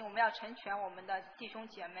们的心，我们要成全我们的弟兄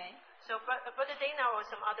姐妹。 So Brother Dana or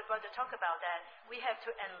some other brother talk about that. We have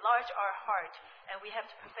to enlarge our heart and we have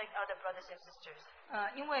to perfect other brothers and sisters.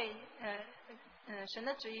 因为神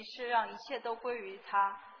的旨意是让一切都归于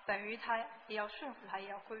他，本于他，也要顺服他，也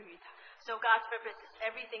要归于他。 So God's purpose is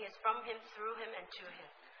everything is from Him, through Him, and to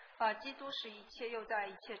Him. 基督是一切，又在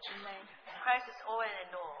一切之内。 Christ is all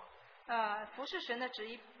and all. 服侍神的旨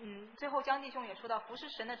意，最后江弟兄也说到，服侍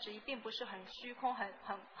神的旨意并不是很虚空、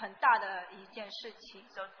很大的一件事情。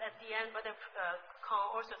 So at the end, Brother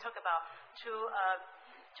Kong also talk about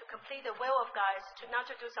to complete the will of God is to not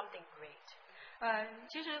to do something great.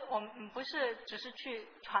 其实我们不是只是去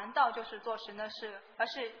传道就是做神的事，而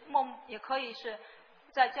是也可以是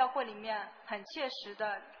在教会里面很切实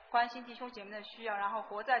的关心弟兄姐妹的需要，然后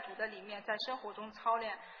活在主的里面，在生活中操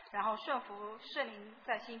练，然后顺服圣灵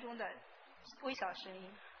在心中的微小声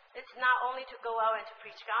音。 It's not only to go out and to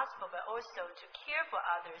preach gospel, but also to care for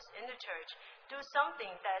others in the church. Do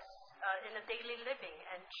something that's in the daily living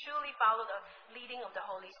and truly follow the leading of the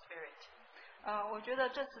Holy Spirit. 我觉得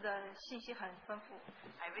这次的信息很丰富。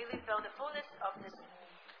 I really felt the fullness of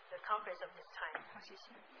the conference of this time. 好，谢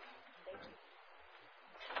谢。 Thank you.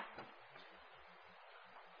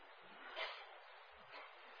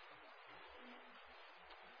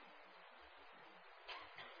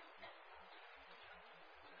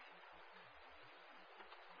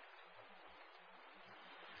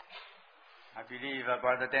 I believe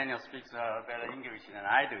Brother Daniel speaks better English than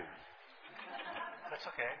I do. That's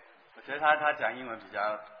okay. 我觉得他讲英文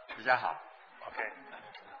比较好。 Okay.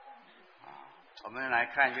 我们来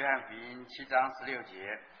看约翰福音7章16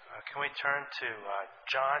节。Can we turn to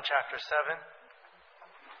John chapter 7?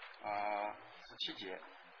 17节。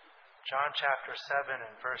 John chapter 7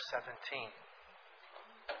 and verse 17.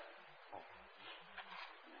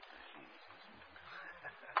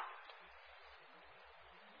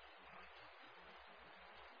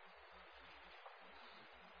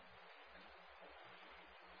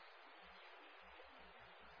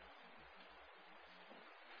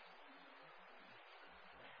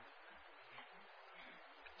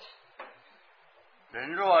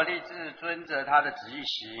 人若立志遵着他的旨意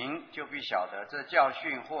行，就必晓得这教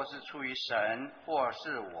训或是出于神，或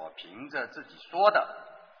是我凭着自己说的。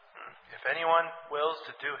If anyone wills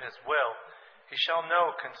to do his will, he shall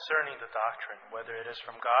know concerning the doctrine, whether it is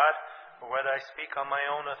from God or whether I speak on my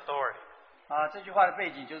own authority. 这句话的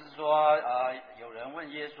背景就是说，有人问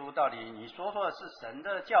耶稣，到底你说的是神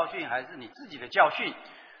的教训，还是你自己的教训？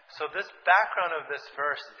 So this background of this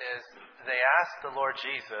verse is they asked the Lord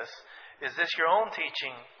Jesus, is this your own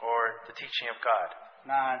teaching or the teaching of God?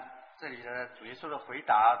 那这里的主耶稣的回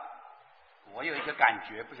答，我有一个感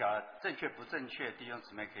觉，不晓得正确不正确，弟兄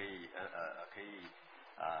姊妹可以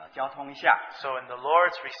交通一下。 So in the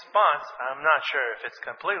Lord's response, I'm not sure if it's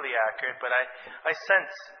completely accurate, but I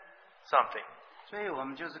sense something. 所以我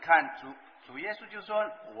们就是看主耶稣就说，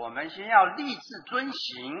我们先要立志遵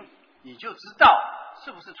行，你就知道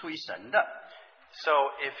是不是出于神的。 So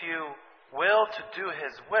if you will to do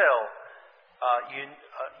His will,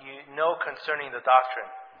 you know concerning the doctrine.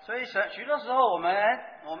 所以许多时候我们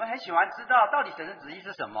很喜欢知道到底神的旨意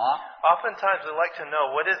是什么。 Oftentimes we like to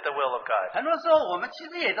know what is the will of God. 很多时候我们其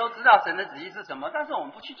实也都知道神的旨意是什么，但是我们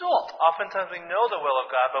不去做。 Oftentimes we know the will of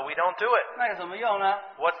God, but we don't do it. 那有什么用呢？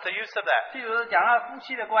 What's the use of that? 譬如讲到夫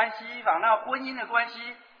妻的关系，讲到婚姻的关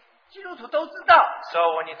系，基督徒都知道。 So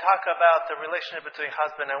when you talk about the relationship between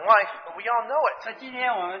husband and wife, we all know it. 那今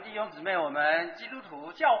天我们弟兄姊妹，我们基督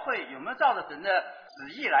徒教会有没有照着神的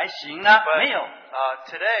旨意来行呢？ 没有。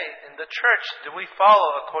Today in the church, do we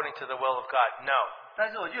follow according to the will of God? No. 但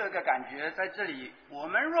是我就有一个感觉，在这里，我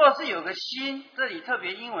们若是有个心，这里特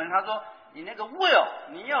别英文他说，你那个 will，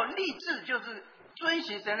 你要立志就是遵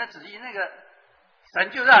行神的旨意，那个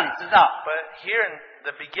神就让你知道。 But here in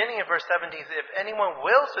the beginning of verse 17, if anyone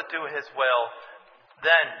wills to do his will,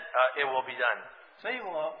 then it will be done. 所以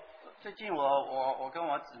最近我跟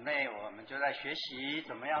我姊妹，我们就在学习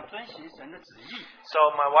怎么样遵行神的旨意。 So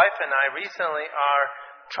my wife and I recently are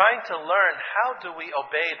trying to learn how do we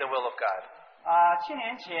obey the will of God. 7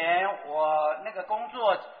年前我那个工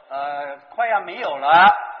作快要没有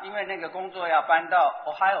了，因为那个工作要搬到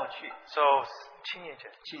Ohio 去。 So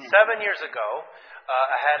 7 years ago,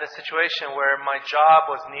 I had a situation where my job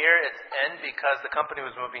was near its end because the company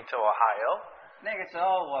was moving to Ohio. 那个时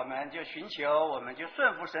候我们就寻求，我们就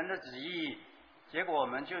顺服神的旨意，结果我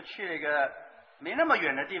们就去了一个没那么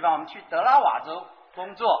远的地方，我们去德拉瓦州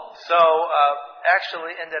工作。 So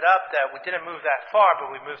actually ended up that we didn't move that far, but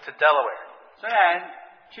we moved to Delaware. 虽然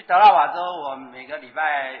去德拉瓦州，我们每个礼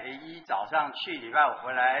拜一早上去，礼拜五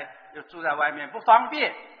回来，又住在外面，不方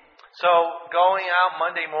便。 So going out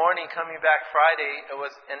Monday morning, coming back Friday, it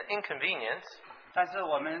was an inconvenience. 但是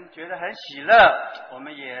我们觉得很喜乐，我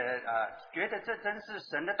们也觉得这真是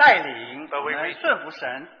神的带领，我们顺服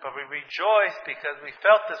神。 But we rejoiced because we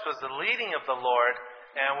felt this was the leading of the Lord,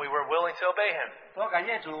 and we were willing to obey Him. 多感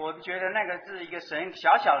谢主，我们觉得那个是一个神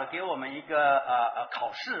小小的给我们一个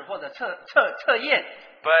考试或者测验。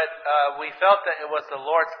 But we felt that it was the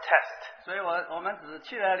Lord's test. 所以我们只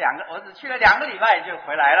去了2个礼拜就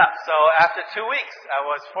回来了。 So after 2 weeks, I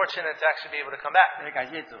was fortunate to actually be able to come back. 所以感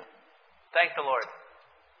谢主。 Thank the Lord.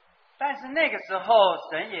 但是那个时候，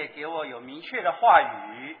神也给我有明确的话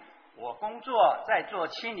语，我工作再做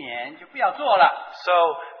7年就不要做了。 So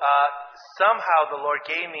somehow the Lord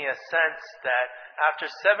gave me a sense that after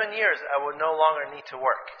 7 years, I would no longer need to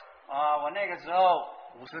work. 我那个时候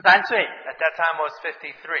53岁， At that time, I was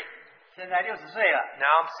 53. 现在60岁了。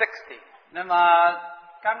 Now I'm 60. 那么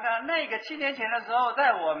刚刚那个7年前的时候，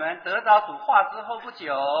在我们得着主话之后不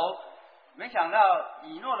久，没想到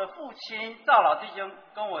以诺的父亲赵老弟兄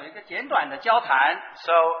跟我一个简短的交谈。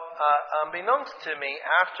 So unbeknownst to me,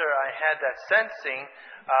 after I had that sensing,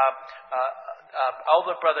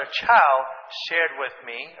 elder brother Chow shared with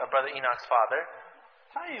me, brother Enoch's father.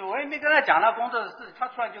 我也没跟他讲到工作的事，他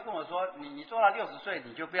突然就跟我说：“你做到60岁，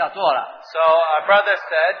你就不要做了。” So our brother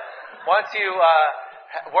said, once you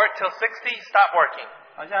work till 60, stop working.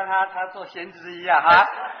 好像他做先知一样哈。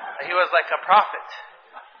He was like a prophet.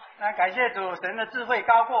 那感谢主，神的智慧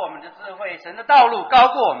高过我们的智慧，神的道路高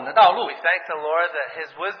过我们的道路。 We thank the Lord that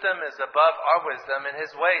His wisdom is above our wisdom and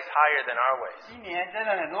His ways higher than our ways. 今年真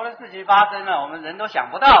的很多的事情发生了，我们人都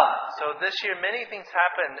想不到。 So this year, many things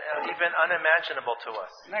happened, even unimaginable to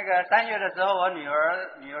us. 那个3月的时候，我女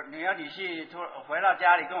婿回到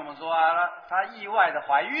家里跟我们说她意外的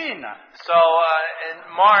怀孕了。 So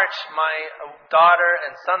in March, my daughter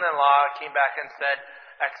and son-in-law came back and said,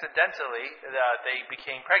 accidentally, they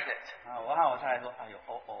became pregnant. 我和我太太说：“哎呦，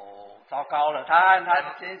糟糕了！他和他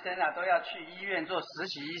的先生都要去医院做实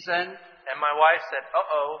习医生。” And my wife said,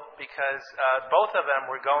 because both of them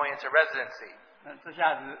were going into residency. 那这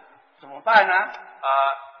下子怎么办呢？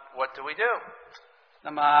 What do we do?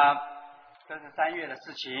 那么这是3月的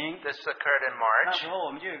事情。 This occurred in 那 March. 时候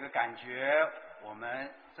我们就有个感觉，我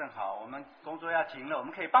们正好我们工作要停了，我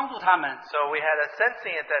们可以帮助他们。 So we had a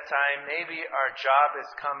sensing at that time, maybe our job is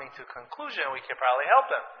coming to conclusion, we could probably help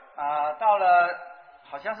them. 到了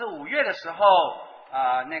好像是5月的时候，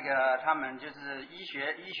那个他们就是医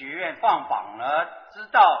学院放榜了，知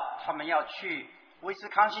道他们要去威斯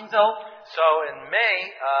康星州。 So in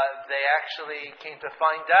May, they actually came to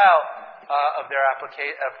find out of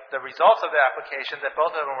the results of their application that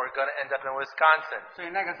both of them were going to end up in Wisconsin. 所以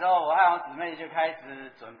那个时候，我和我姊妹就开始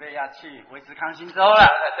准备要去威斯康星州了。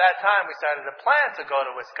 At that time, we started to plan to go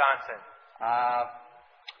to Wisconsin.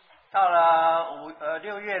 到了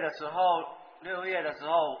6月的时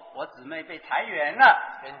候，我姊妹被裁员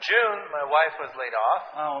了。 In June, my wife was laid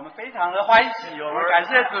off. 我们非常的欢喜，我们感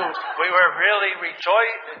谢主。 We were really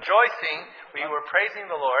rejoicing. We were praising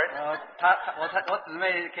the Lord. 我姊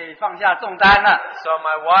妹可以放下重担了。 So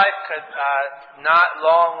my wife could not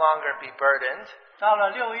longer be burdened. 到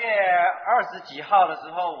了6月20几号的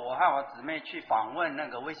时候，我和我姊妹去访问那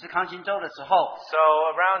个威斯康星州的时候， So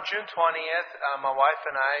around June 20th, my wife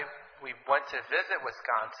and we went to visit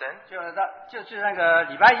Wisconsin. 就是那个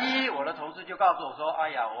礼拜一，我的同事就告诉我说：“哎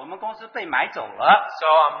呀，我们公司被买走了。” So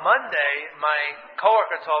on Monday, my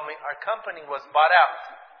coworker told me our company was bought out.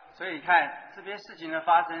 所以看这些事情的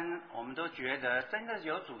发生，我们都觉得真的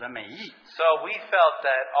有主的美意。 So we felt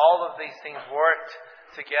that all of these things worked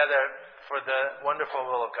together for the wonderful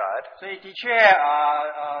will of God. 所以的确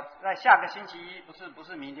在下个星期一，不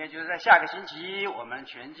是明天，就是在下个星期一，我们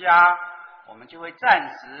全家我们就会暂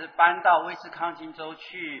时搬到威斯康星州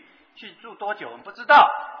去住多久，我们不知道。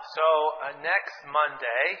 So next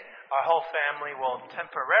Monday, our whole family will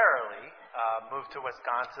temporarily move to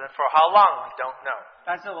Wisconsin. For how long, we don't know.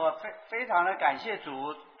 但是我非常的感谢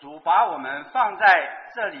主把我们放在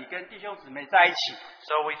这里跟弟兄姊妹在一起。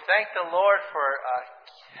 So we thank the Lord for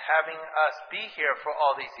having us be here for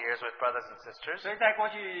all these years with brothers and sisters. 所以在过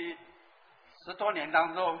去10多年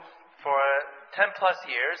当中， For 10 plus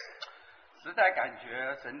years, 实在感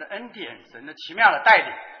觉神的恩典，神的奇妙的带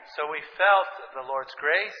领。 so we felt the Lord's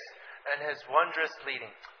grace and His wondrous leading.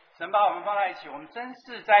 神把我们放在一起，我们真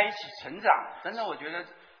是在一起成长。真的，我觉得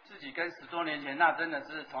自己跟10多年前那真的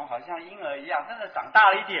是从好像婴儿一样，真的长大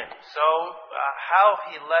了一点。 So how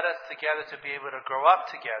He led us together to be able to grow up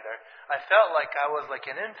together, I felt like I was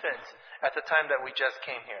like an infant at the time that we just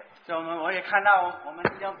came here. 所以我也看到我们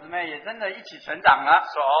弟兄姊妹也真的一起成长了。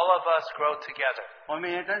 So all of us grow together. 我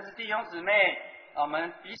们也真是弟兄姊妹，我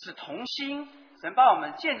们彼此同心，神把我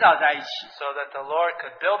们建造在一起。 So that the Lord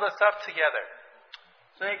could build us up together.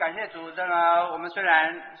 所以感谢主，这个我们虽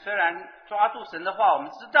然抓住神的话，我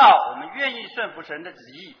们知道我们愿意顺服神的旨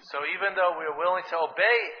意。 So even though we are willing to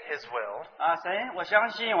obey His will, 神，我相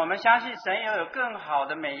信神也有更好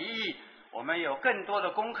的美意，我们有更多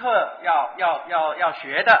的功课要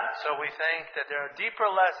学的。 so we think that there are deeper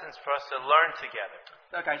lessons for us to learn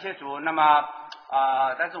together. 感谢主。那么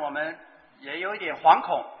但是我们也有一点惶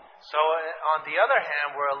恐。 So on the other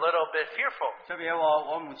hand, we're a little bit fearful. 特别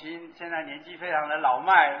我母亲现在年纪非常的老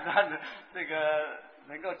迈，她这个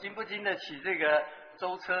能够经不经得起这个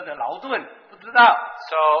舟车的劳顿，不知道。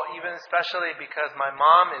 So even especially because my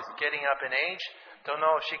mom is getting up in age, don't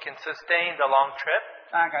know if she can sustain the long trip.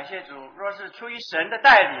 当然感谢主，若是出于神的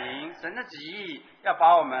带领，神的旨意要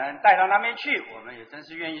把我们带到那边去，我们也真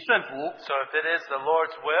是愿意顺服。 So if it is the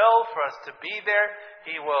Lord's will for us to be there,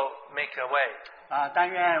 He will make a way. 但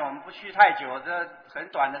愿我们不去太久，这很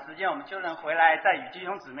短的时间，我们就能回来，再与弟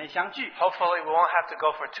兄姊妹相聚。 Hopefully we won't have to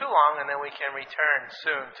go for too long, and then we can return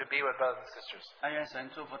soon to be with brothers and sisters. 但愿神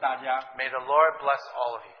祝福大家。 May the Lord bless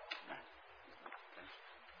all of you.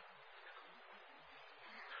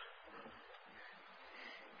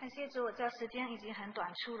 感谢主，我知道时间已经很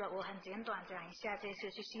短促了，我很简短讲一下这次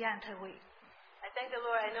去西岸特会。I thank the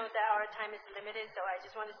Lord. I know that our time is limited, so I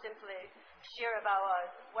just want to simply share about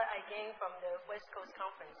what I gained from the West Coast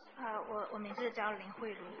Conference. 我名字叫林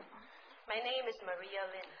慧茹。My name is Maria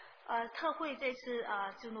Lin. 特会这次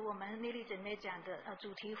正如我们丽丽姐妹讲的，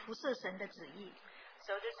主题服侍神的旨意。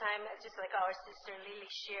So this time, just like our sister Lily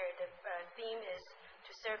shared, the theme is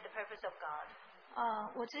to serve the purpose of God.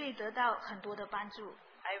 我自己得到很多的帮助。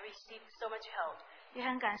I received so much help. 也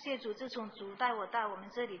很感谢主，自从主带我到我们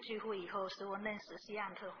这里聚会以后，使我认识西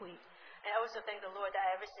岸特会。And I also thank the Lord that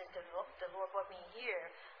ever since the Lord brought me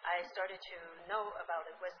here, I started to know about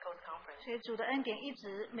the West Coast Conference. 所以主的恩典一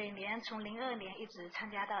直每年从02年一直参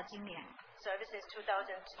加到今年。So ever since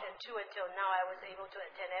 2002 until now, I was able to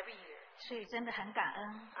attend every year. 所以真的很感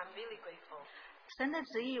恩。I'm really grateful. 神的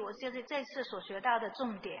旨意，我就是这次所学到的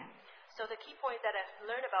重点。 So the key point that I've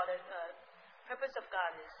learned about the purpose of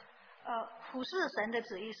God is. 服侍神的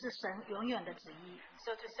旨意是神永远的旨意。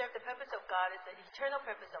So to serve the purpose of God is the eternal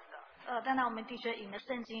purpose of God. 当然我们的确引了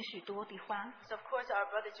圣经许多地方。So of course our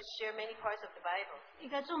brothers just share many parts of the Bible. 一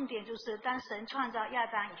个重点就是当神创造亚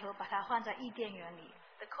当以后，把他放在伊甸园里。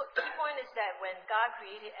The key point is that when God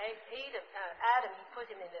created Adam, He put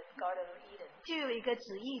him in the Garden of Eden. 就有一个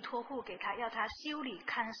旨意托付给他，要他修理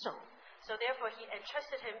看守。So therefore He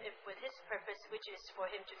entrusted him with His purpose, which is for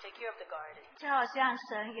him to take care of the garden. 就好像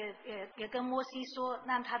神也跟摩西说，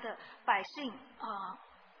让他的百姓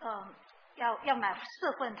要来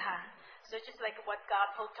侍奉他。So just like what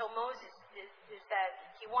God told Moses is that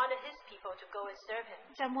He wanted His people to go and serve Him.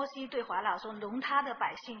 像摩西对法老说，容他的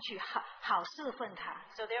百姓去好侍奉他。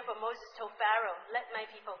So therefore Moses told Pharaoh, "Let my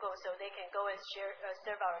people go, so they can go and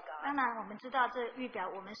serve our God." 当然，我们知道这预表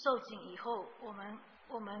我们受浸以后，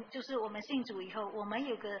我们就是我们信主以后，我们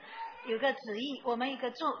有个旨意，我们一个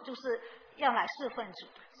就是要来侍奉主。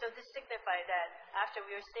So this signifies that after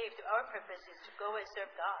we are saved, our purpose is to go and serve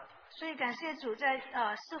God. 所以感谢主，在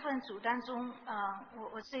侍奉主当中，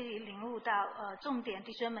我自己领悟到重点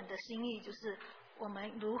弟兄们的心意，就是我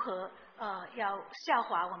们如何要效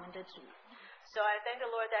法我们的主。So I thank the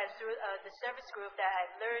Lord that through the service group that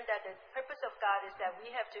I've learned that the purpose of God is that we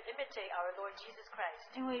have to imitate our Lord Jesus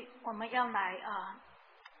Christ. 因为我们要来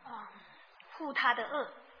负他的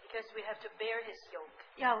恶。Because we have to bear His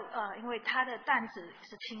yoke. 因为他的担子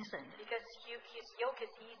是轻省的。Because His yoke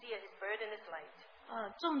is easy and His burden is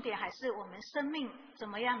light. 重点还是我们生命怎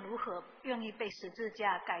么样，如何愿意被十字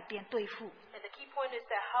架改变对付。And the key point is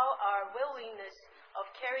that how our willingness of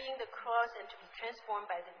carrying the cross and to be transformed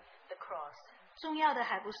by the cross. 重要的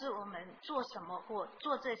还不是我们做什么或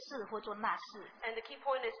做这事或做那事。And the key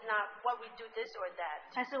point is not what we do this or that.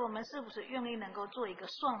 但是我们是不是愿意能够做一个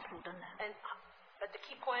顺服的人。But the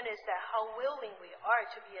key point is that how willing we are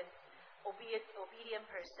to be an obedient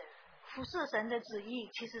person. 服侍神的旨意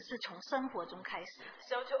其实是从生活中开始。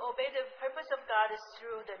So to obey the purpose of God is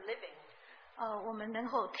through the living. 我们能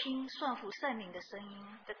够听顺服圣灵的声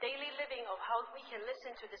音。The daily living of how we can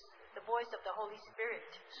listen to the voice of the Holy Spirit.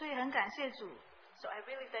 所以很感谢主。So I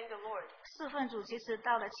really thank the Lord. 侍奉主其实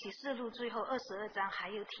到了启示录最后22章，还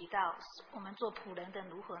有提到我们做仆人的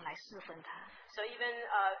如何来侍奉他。So even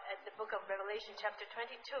at the book of Revelation chapter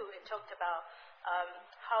 22, it talked about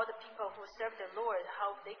how the people who serve the Lord,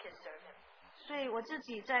 how they can serve Him. 所以我自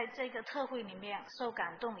己在这个特会里面受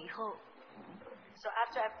感动以后。So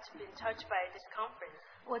after I've been touched by this conference.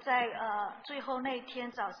 我在最后那天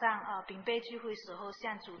早上饼杯聚会时候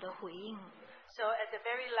向主的回应。So at the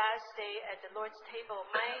very last day at the Lord's table,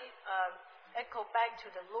 my echo back to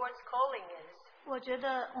the Lord's calling is. 我觉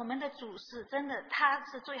得我们的主是真的，他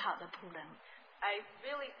是最好的仆人。I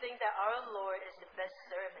really think that our Lord is the best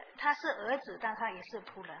servant. 他是儿子，但他也是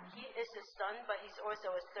仆人。He is a son, but he's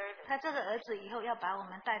also a servant. 他这个儿子以后要把我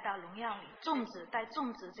们带到荣耀里，带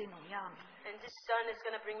种子进荣耀里。And this son is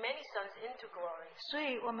going to bring many sons into glory. 所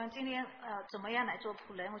以我们今天怎么样来做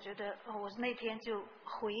仆人？我觉得我那天就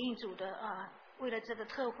回应主的为了这个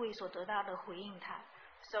特会所得到的回应他。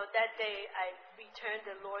So that day I returned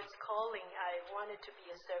the Lord's calling. I wanted to be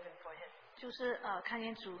a servant for Him. 就是看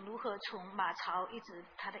见主如何从马槽一直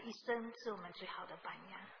他的一生是我们最好的榜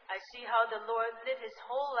样。I see how the Lord lived His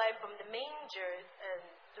whole life from the manger and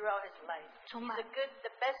throughout His life. He's the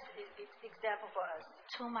best example for us.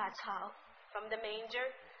 从马槽 from the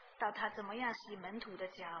manger 到他怎么样洗门徒的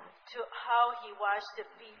脚 to how He washed the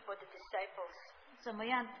feet for the disciples. 怎么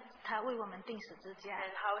样他为我们钉十字架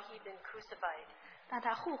and how He been crucified. 当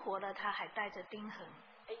他复活了，他还带着钉痕。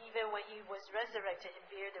And even when He was resurrected,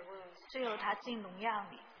 He bared the wounds. 最后他进荣耀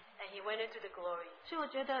里。And He went into the glory. 所以我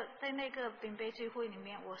觉得在那个饼杯聚会里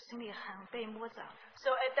面，我心里很被摸着。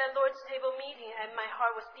So at that Lord's table meeting, and my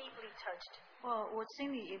heart was deeply touched. 我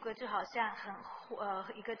心里有个就好像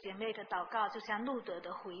一个姐妹的祷告，就像路德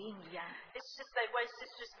的回应一样。It's just like when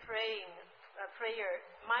sisters praying prayer.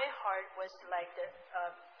 My heart was like the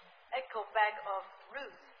echo back of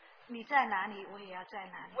Ruth. 你在哪里，我也要在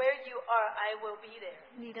哪里。 Where you are, I will be there.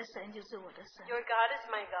 你的神就是我的神。 Your God is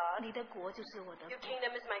my God. 你的国就是我的国。 Your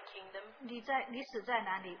kingdom is my kingdom. 你死在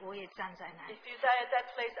哪里，我也站在哪里。 If you die at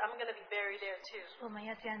that place, I'm going to be buried there too. 我们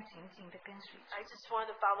要这样紧紧的跟随。 I just want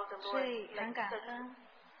to follow the Lord. 所以很感恩，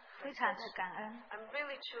非常的感恩。 I'm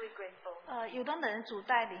really truly grateful. 有的人主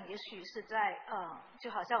带领，也许是在就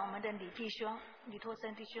好像我们的李托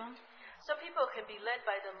生弟兄。 Some people can be led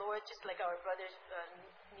by the Lord, just like our brothers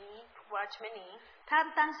Watchman Nee. 他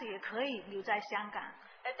当时也可以留在香港。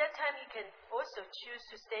 At that time, he can also choose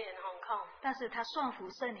to stay in Hong Kong. 但是他顺服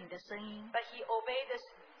圣灵的声音。 But he obeyed the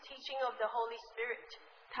teaching of the Holy Spirit.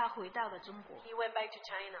 他回到了中国， He went back to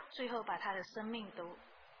China 最后把他的生命都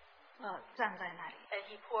站在那里。 and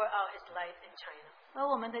he poured out his life in China. 而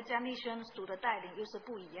我们的江立轩主的带领又是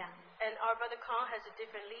不一样， And our brother Kong has a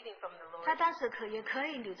different leading from the Lord. 他当时也可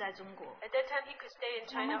以留在中国。 At that time, he could stay in 我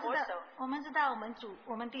China 们知道 also.，我们知道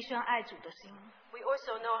我们弟兄爱主的心。 We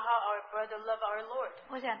also know how our brother loved our Lord.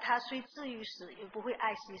 我想他虽至于死，也不会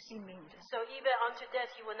爱惜性命的。 So even unto death,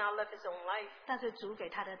 he will not love his own life. 但是主给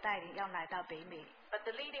他的带领要来到北美， But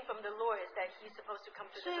the leading from the Lord is that he's supposed to come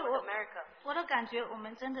to 所 the 以 North America. 我的感觉，我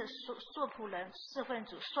们真的做仆人、侍奉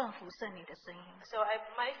主、顺服圣灵的声音。 So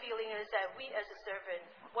my feeling is that we as a servant,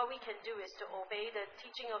 what we can do is to obey the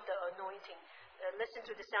teaching of the anointing, listen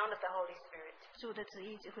to the sound of the Holy Spirit. 主的旨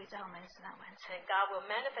意就会在我们身上完成。 And God will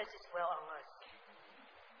manifest his will on us.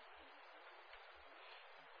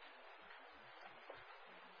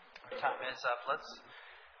 Time is up. Let's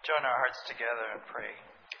join our hearts together and pray.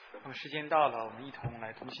 那么时间到了，我们一同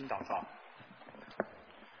来同心祷告。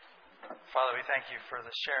 Father, we thank you for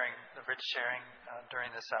the sharing, the rich sharing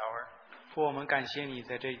during this hour. 父，我们感谢你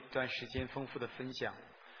在这一段时间丰富的分享。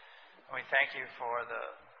 And we thank you for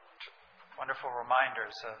the wonderful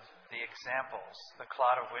reminders of the examples, the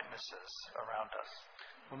cloud of witnesses around us.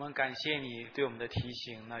 我们感谢你对我们的提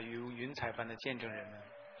醒，那如云彩般的见证人们。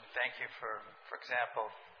 Thank you for example,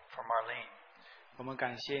 for Marlene. 我们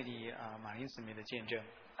感谢你马林姊妹的见证。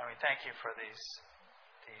 And we thank you for these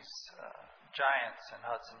giants in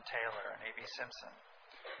Hudson Taylor and A.B. Simpson.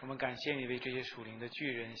 我们感谢你为这些属灵的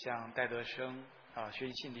巨人，像戴德生薛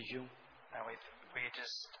一信弟兄。 And we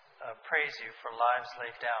just praise you for lives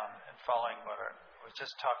laid down and following what was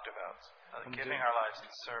just talked about, giving our lives in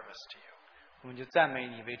service to you. 我们就赞美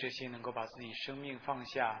你为这些能够把自己生命放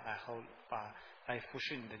下，然后来服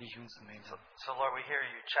侍你的弟兄姊妹们。 So Lord, we hear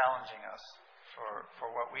you challenging us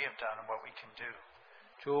for what we have done and what we can do.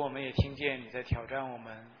 主，我们也听见你在挑战我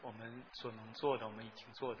们所能做的，我们已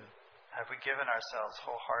经做的。 Have we given ourselves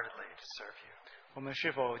wholeheartedly to serve you? 我们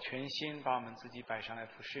是否全心把我们自己摆上来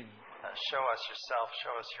服侍你？ Show us yourself,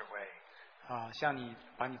 show us your way. 向你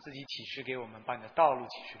把你自己启示给我们，把你的道路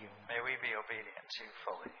启示给我们。 May we be obedient to you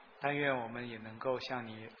fully. 但愿我们也能够向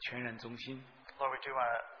你全然忠心。 Lord, we do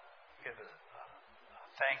want to give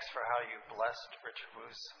thanks for how you blessed Richard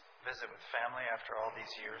Wu's visit with family after all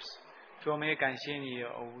these years. 主，我们也感谢你，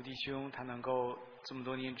吴弟兄他能够这么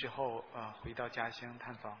多年之后回到家乡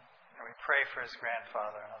探访。 And we pray for his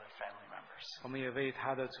grandfather and other family members. 我们也为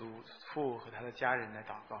他的祖父和他的家人来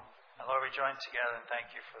祷告。 And Lord, we join together and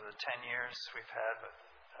thank you for the 10 years we've had with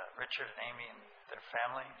Richard and Amy and their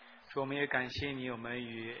family. 主，我们也感谢你，我们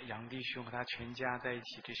与杨弟兄和他全家在一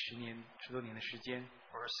起这10多年的时间。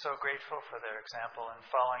 We're so grateful for their example in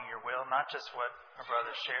following your will, not just what our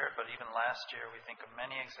brothers shared, but even last year we think of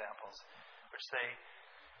many examples which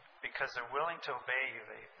because they're willing to obey you,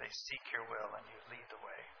 they seek your will and you lead the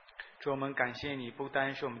way. 主，我们感谢你，不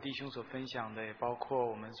单是我们弟兄所分享的，也包括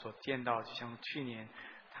我们所见到，就像去年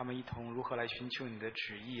他们一同如何来寻求你的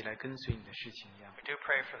旨意，来跟随你的事情一样。 We do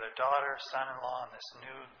pray for their daughter, son-in-law, and this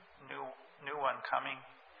new one coming.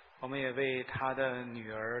 我们也为他的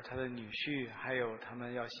女儿、他的女婿，还有他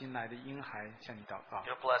们要新来的婴孩向你祷告。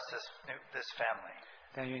 You'll bless this family.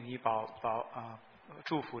 但愿你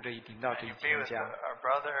祝福这一领导这一 And you be 全 with 家。 our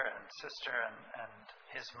brother and sister and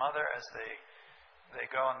his mother as they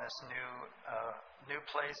go on this new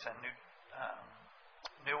place and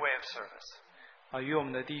new way of service. 与我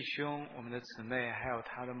们的弟兄、我们的姊妹，还有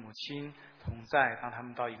他的母亲同在，当他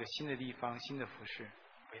们到一个新的地方、新的服饰。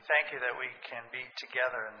 We thank you that we can be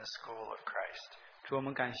together in the school of Christ. 主，我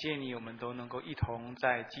们感谢你，我们都能够一同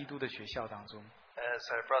在基督的学校当中。 As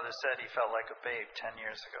our brother said, he felt like a babe 10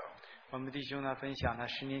 years ago. 我们弟兄呢分享，他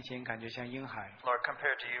10年前感觉像婴孩。 Lord,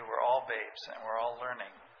 compared to you, we're all babes and we're all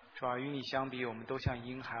learning. 主啊，与你相比，我们都像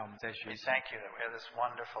婴孩，我们在学 We 习。 thank you that we have this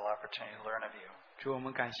wonderful opportunity to learn of you. 主，我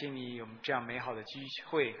们感谢你，有这样美好的机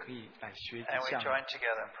会可以来学习 And we 向你。 join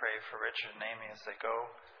together and pray for Richard and Amy as they go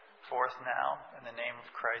forth now in the name of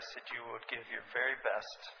Christ, that you would give your very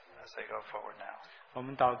best as they go forward now. 我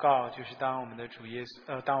们祷告，就是当我们的主耶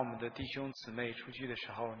稣，当我们的弟兄姊妹出去的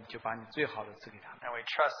时候，你就把你最好的赐给他们。 And we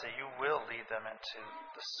trust that you will lead them into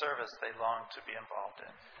the service they long to be involved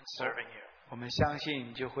in serving you. 我们相信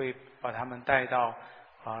你就会把他们带到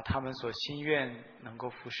他们所心愿能够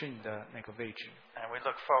服侍你的那个位置。 And we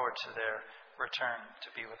look forward to their return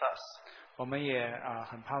to be with us, 我们也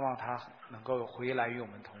很盼望他能够回来与我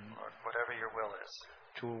们同。 Lord, whatever your will is.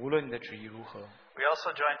 主，无论你的旨意如何， We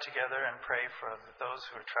also join together and pray for those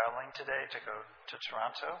who are traveling today to go to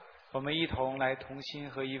Toronto. 我们一同来同心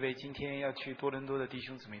合意为今天要去多伦多的弟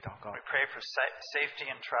兄姊妹祷告。 We pray for safety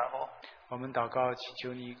in travel, 我们祷告祈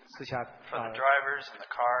求你赐下 for the drivers and the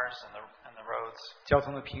cars and the roads. 交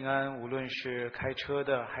通的平安，无论是开车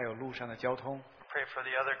的，还有路上的交通。 Pray for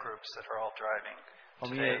the other groups that are all driving 我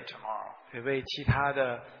们 today 也 and tomorrow. 也为其他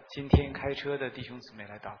的今天开车的弟兄姊妹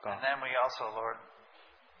来祷告 And。then we also, Lord,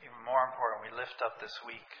 even more important, we lift up this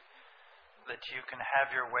week that you can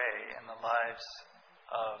have your way in the lives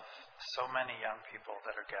of so many young people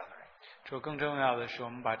that are gathering. 主，更重要的是，我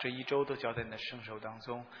们把这一周都交在你的圣手当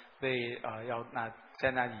中，为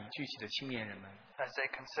在那里聚集的青年人们， As they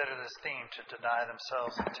consider this theme to deny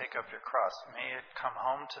themselves and take up your cross, may it come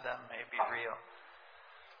home to them, may it be real.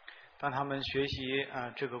 当他们学习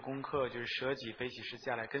这个功课，就是舍己背起十字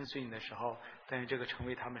架来跟随你的时候，但是这个成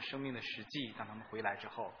为他们生命的实际。当他们回来之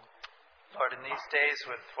后， Lord, in these days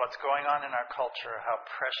with what's going on in our culture, how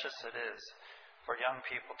precious it is for young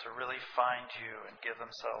people to really find you and give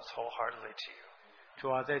themselves wholeheartedly to you. 主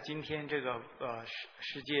啊，在今天这个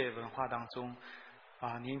世界文化当中，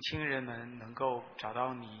年轻人们能够找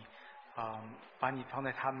到你，把你放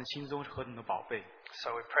在他们心中是何等的宝贝。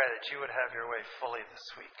 So we pray that you would have your way fully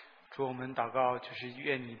this week. 主，我们祷告，就是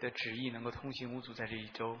愿你的旨意能够通行无阻在这一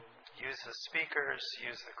周。 Use the speakers,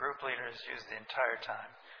 use the group leaders, use the entire time.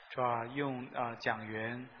 主啊，用讲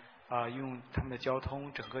员，用他们的交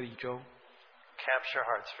通，整个一周 Capture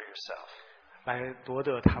hearts for yourself. 来夺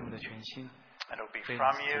得他们的全心。 And it will be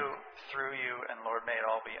from you, through you, and Lord, may it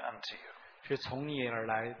all be unto you. 是从你而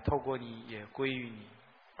来，透过你也归于你。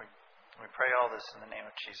 We pray all this in the name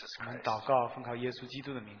of Jesus 我们 Christ. 祷告，奉靠耶稣基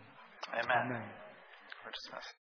督的名。 Amen. Amen. We're dismissed.